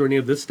role is or any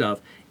of this stuff,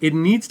 it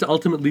needs to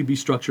ultimately be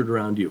structured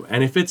around you.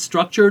 And if it's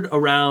structured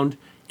around,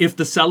 if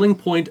the selling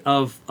point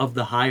of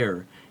the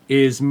hire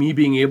is me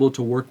being able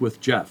to work with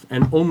Jeff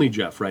and only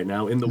Jeff right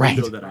now in the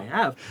window that I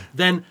have,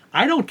 then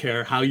I don't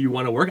care how you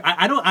want to work.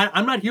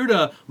 I'm not here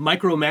to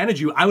micromanage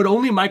you. I would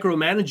only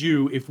micromanage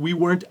you if we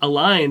weren't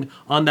aligned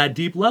on that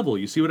deep level.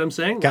 You see what I'm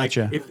saying?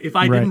 Gotcha. Like if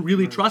I didn't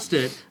really trust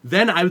it,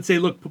 then I would say,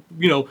 look,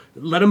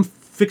 let him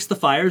fix the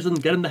fires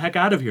and get him the heck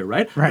out of here,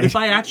 right? But if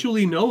I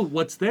actually know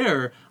what's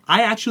there,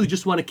 I actually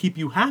just want to keep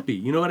you happy.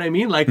 You know what I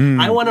mean? Like,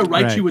 I want to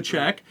write you a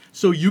check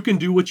so you can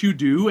do what you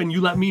do and you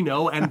let me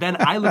know, and then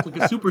I look like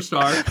a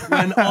superstar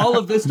when all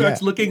of this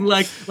starts looking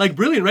like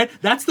brilliant, right?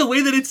 That's the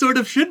way that it sort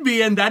of should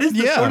be, and that is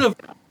the sort of,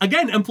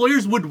 again,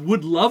 employers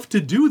would love to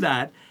do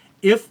that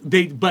if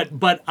they, but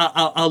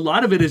a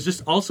lot of it is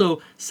just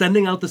also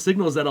sending out the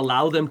signals that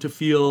allow them to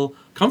feel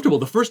comfortable.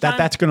 The first time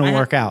that's going to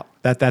work out.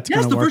 That's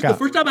going to work out. The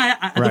first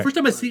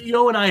time a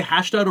CEO and I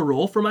hashed out a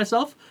role for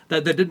myself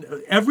that didn't,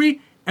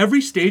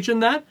 every stage in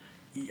that,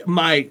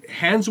 my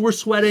hands were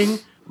sweating.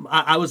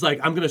 I was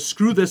like, I'm going to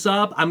screw this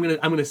up. I'm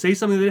going to say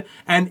something.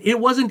 And it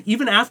wasn't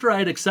even after I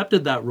had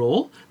accepted that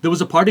role, there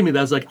was a part of me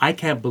that was like, I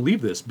can't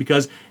believe this,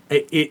 because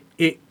it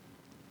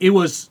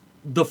was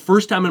the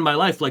first time in my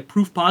life, like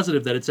proof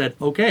positive that it said,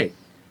 okay,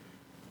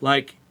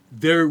 like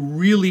there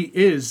really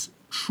is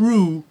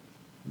true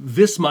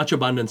this much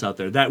abundance out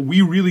there, that we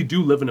really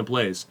do live in a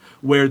place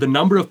where the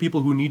number of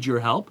people who need your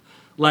help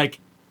like,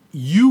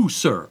 you,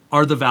 sir,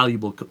 are the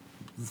valuable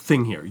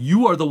thing here.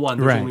 You are the one.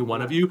 There's only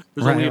one of you.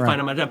 There's only a finite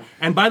amount of time.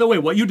 And by the way,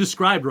 what you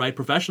described, right,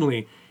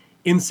 professionally,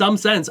 in some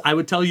sense, I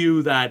would tell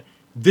you that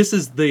this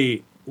is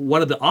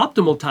one of the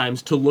optimal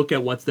times to look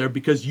at what's there,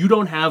 because you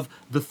don't have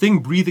the thing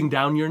breathing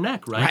down your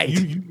neck, right?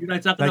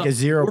 It's like a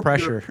zero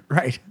pressure,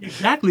 right?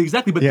 Exactly.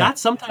 But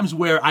that's sometimes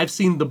where I've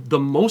seen the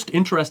most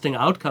interesting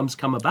outcomes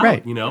come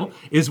about,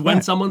 is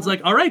when someone's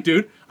like, all right,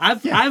 dude,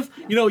 I've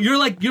you're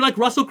like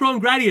Russell Crowe in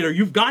Gladiator.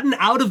 You've gotten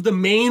out of the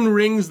main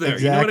rings there.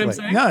 Exactly. You know what I'm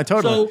saying? No,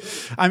 totally.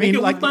 So, I mean,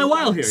 like, my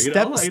while here.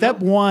 Step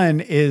one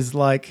is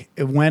like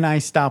when I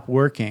stop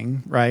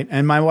working, right?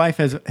 And my wife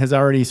has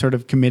already sort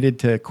of committed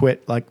to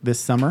quit like this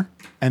summer.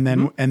 And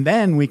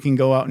then we can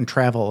go out and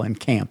travel and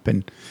camp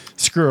and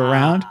screw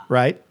around,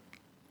 right?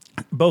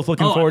 Both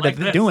looking forward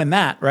to doing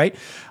that, right?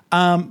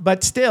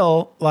 But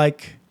still,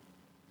 like,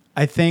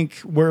 I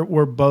think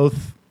we're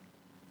both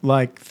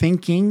like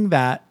thinking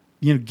that,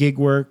 gig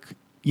work,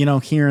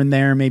 here and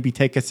there, maybe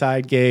take a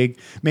side gig,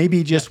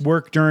 maybe just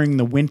work during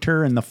the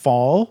winter and the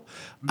fall.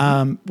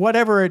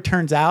 Whatever it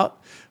turns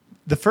out,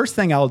 the first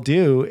thing I'll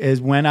do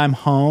is when I'm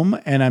home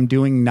and I'm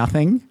doing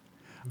nothing,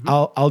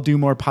 I'll do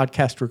more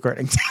podcast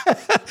recordings.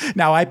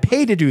 Now I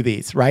pay to do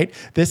these, right?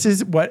 This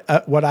is what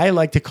I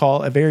like to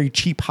call a very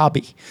cheap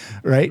hobby,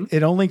 right?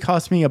 It only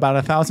costs me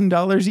about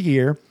 $1,000 a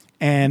year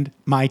and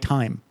my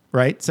time,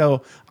 right?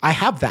 So I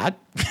have that.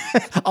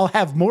 I'll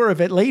have more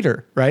of it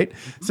later, right?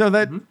 So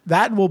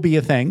that will be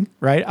a thing,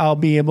 right? I'll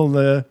be able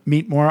to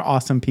meet more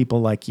awesome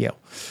people like you,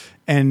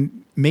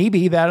 and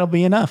maybe that'll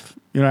be enough,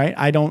 right?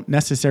 I don't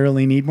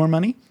necessarily need more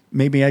money.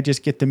 Maybe I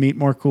just get to meet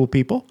more cool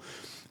people.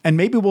 And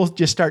maybe we'll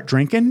just start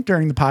drinking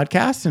during the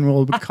podcast, and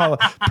we'll call it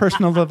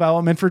personal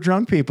development for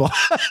drunk people.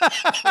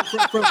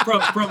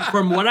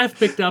 From what I've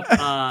picked up,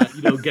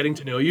 getting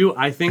to know you,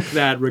 I think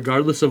that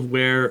regardless of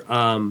where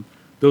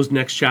those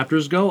next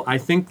chapters go, I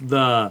think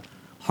the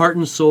heart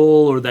and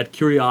soul, or that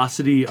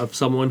curiosity of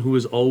someone who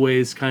is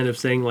always kind of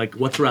saying, like,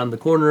 what's around the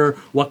corner?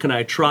 What can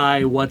I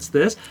try? What's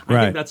this?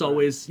 I think that's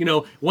always,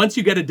 once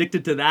you get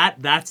addicted to that,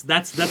 that's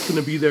going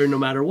to be there no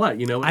matter what.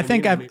 I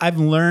think I've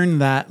learned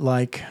that,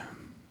 like,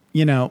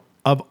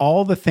 of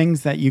all the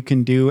things that you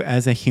can do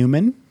as a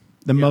human,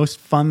 the most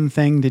fun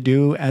thing to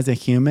do as a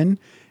human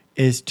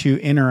is to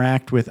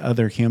interact with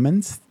other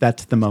humans.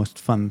 That's the most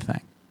fun thing.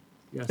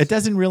 Yes. It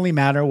doesn't really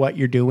matter what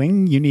you're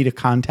doing. You need a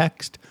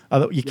context.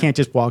 Although you can't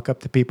just walk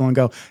up to people and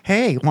go,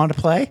 "Hey, want to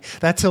play?"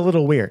 That's a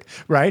little weird,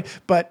 right?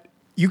 But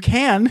you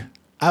can.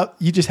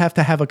 You just have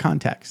to have a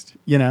context,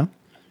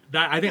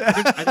 I think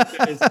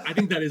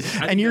that is.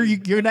 And you're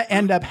going to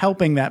end up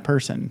helping that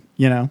person,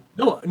 No,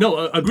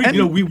 agreed.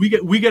 And,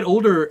 we get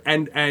older,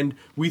 and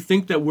we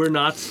think that we're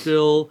not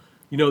still,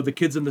 the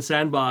kids in the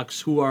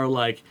sandbox who are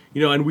like,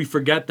 and we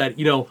forget that,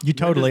 you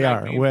totally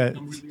are.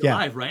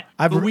 Alive, right?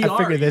 I've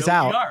figured this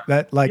out.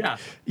 That like a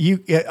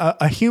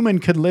human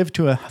could live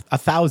to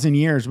 1,000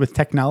 years with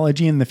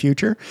technology in the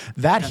future.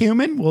 That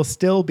human will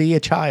still be a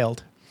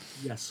child.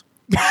 Yes.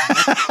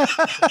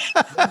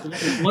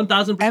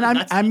 1,000%. And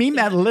I mean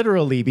that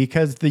literally,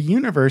 because the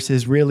universe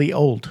is really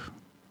old.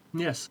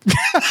 Yes.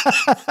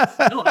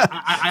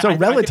 So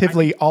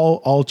relatively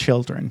all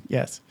children.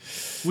 Yes.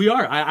 We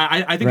are.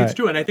 I think it's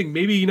true, and I think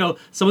maybe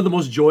some of the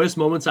most joyous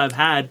moments I've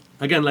had,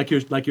 again, like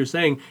you're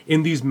saying,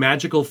 in these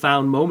magical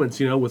found moments,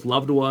 with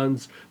loved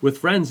ones, with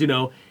friends,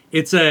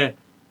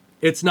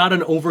 it's not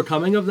an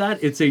overcoming of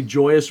that. It's a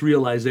joyous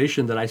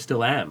realization that I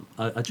still am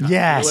a child.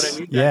 Yes.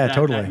 You know what I mean?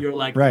 Totally. That you're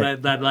like,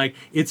 that like,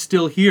 it's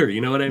still here.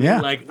 You know what I mean? Yeah.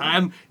 Like,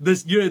 I'm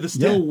this, the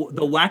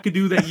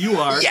wackadoo that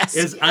you are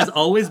has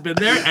always been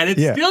there, and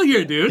it's still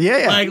here, dude.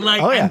 Yeah.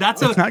 And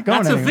that's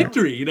a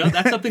victory.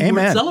 That's something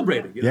worth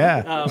celebrating.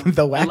 Yeah.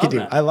 The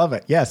wackadoo. I love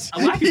it. Yes. A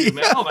wackadoo,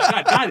 man. Oh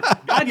my God.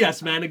 God,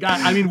 yes, man.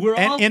 God. I mean, we're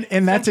all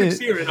and that's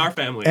here in our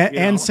family.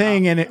 And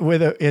saying it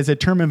as a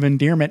term of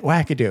endearment,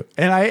 wackadoo.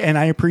 And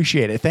I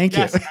appreciate it. Thank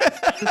you. As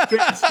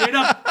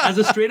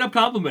a straight up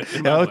compliment.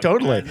 Oh,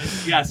 totally.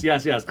 Yes.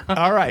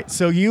 All right.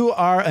 So you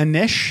are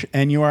Anish,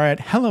 and you are at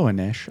Hello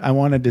Anish. I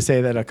wanted to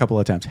say that a couple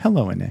of times.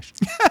 Hello Anish.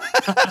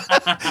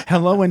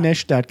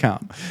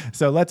 HelloAnish.com.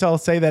 So let's all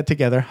say that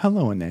together.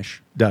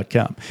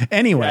 HelloAnish.com.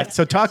 Anyway,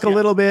 so talk a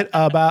little bit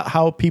about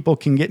how people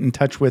can get in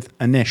touch with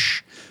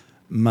Anish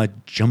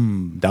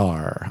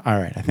Majumdar. All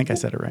right, I think I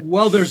said it right.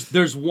 Well,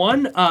 theres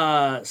one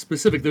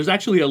specific. There's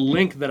actually a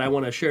link that I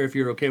want to share if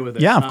you're okay with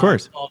it. Yeah, of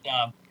course.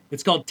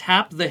 It's called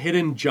Tap the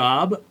Hidden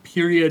Job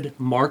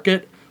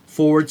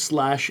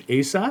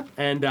 /market/ASAP.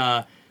 And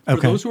for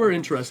those who are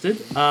interested,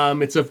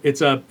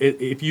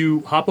 if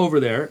you hop over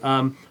there,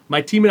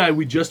 my team and I,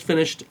 we just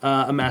finished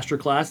a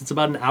masterclass. It's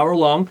about an hour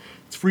long.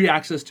 It's free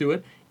access to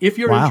it. If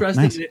you're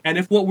interested in it, and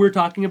if what we're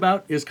talking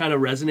about is kind of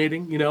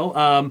resonating,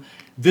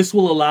 this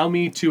will allow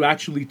me to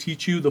actually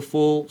teach you the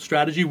full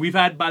strategy. We've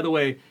had, by the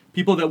way,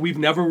 people that we've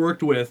never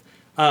worked with,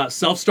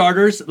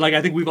 self-starters, like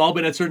I think we've all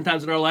been at certain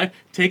times in our life,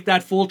 take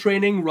that full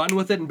training, run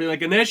with it, and be like,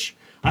 Anish,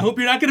 I hope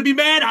you're not going to be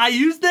mad. I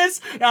use this.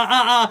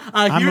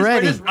 I'm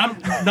ready.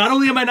 Not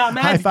only am I not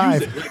mad, High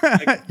five. use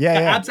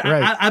it.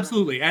 Right.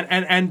 Absolutely.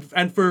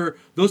 And for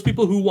those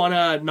people who want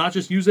to not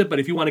just use it, but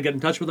if you want to get in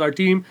touch with our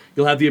team,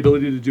 you'll have the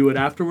ability to do it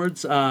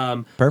afterwards.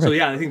 Perfect. So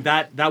yeah, I think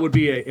that would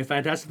be a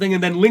fantastic thing.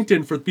 And then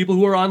LinkedIn, for people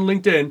who are on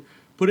LinkedIn,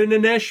 put in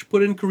Anish,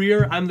 put in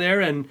career. I'm there.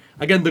 And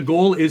again, the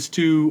goal is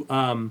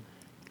to,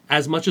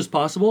 as much as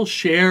possible,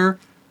 share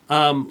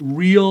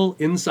real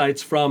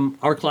insights from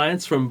our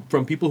clients,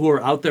 from people who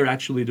are out there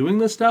actually doing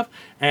this stuff.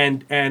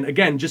 And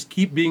again, just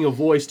keep being a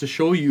voice to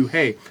show you,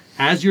 hey,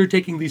 as you're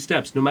taking these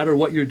steps, no matter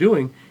what you're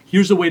doing,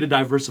 here's a way to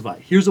diversify.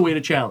 Here's a way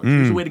to challenge.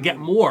 Here's a way to get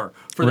more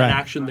for that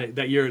action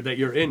that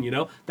you're in. You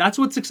know, that's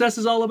what success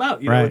is all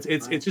about. You know,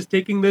 it's just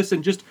taking this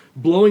and just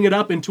blowing it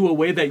up into a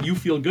way that you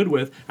feel good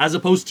with, as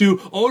opposed to,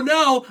 oh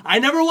no, I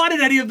never wanted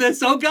any of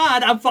this. Oh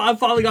God, I'm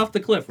falling off the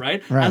cliff.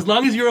 Right? As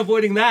long as you're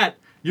avoiding that,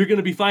 you're going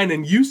to be fine.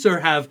 And you, sir,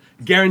 have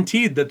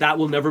guaranteed that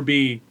will never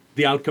be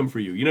the outcome for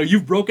you. You know,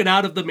 you've broken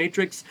out of the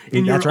matrix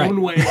in your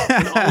own way,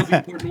 in all of the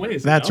important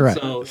ways. That's right.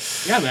 So,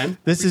 yeah, man.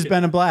 This has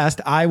been a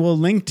blast. I will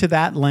link to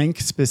that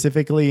link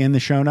specifically in the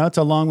show notes,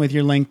 along with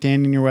your LinkedIn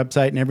and your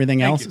website and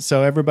everything else.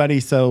 So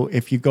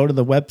if you go to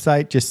the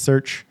website, just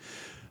search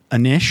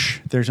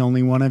Anish. There's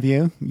only one of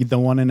you, the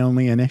one and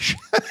only Anish.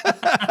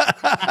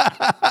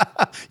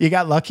 You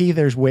got lucky.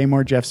 There's way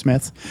more Jeff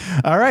Smiths.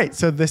 All right.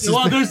 So there's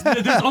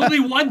only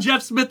one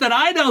Jeff Smith that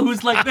I know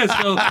who's like this.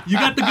 So you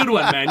got the good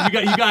one, man.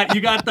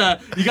 You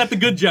got the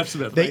good Jeff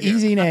Smith. The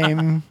easy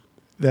name.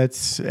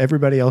 That's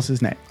everybody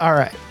else's name. All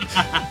right.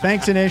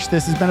 Thanks, Anish.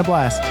 This has been a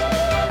blast.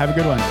 Have a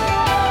good one.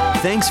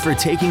 Thanks for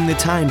taking the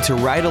time to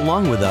ride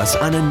along with us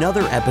on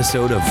another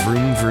episode of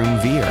Vroom Vroom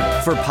Veer.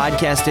 For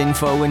podcast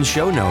info and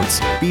show notes,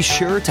 be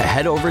sure to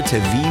head over to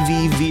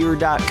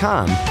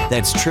vvveer.com.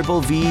 That's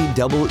VVER.com.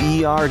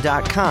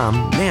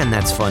 Man,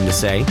 that's fun to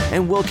say.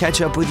 And we'll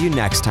catch up with you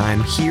next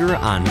time here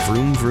on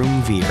Vroom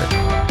Vroom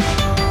Veer.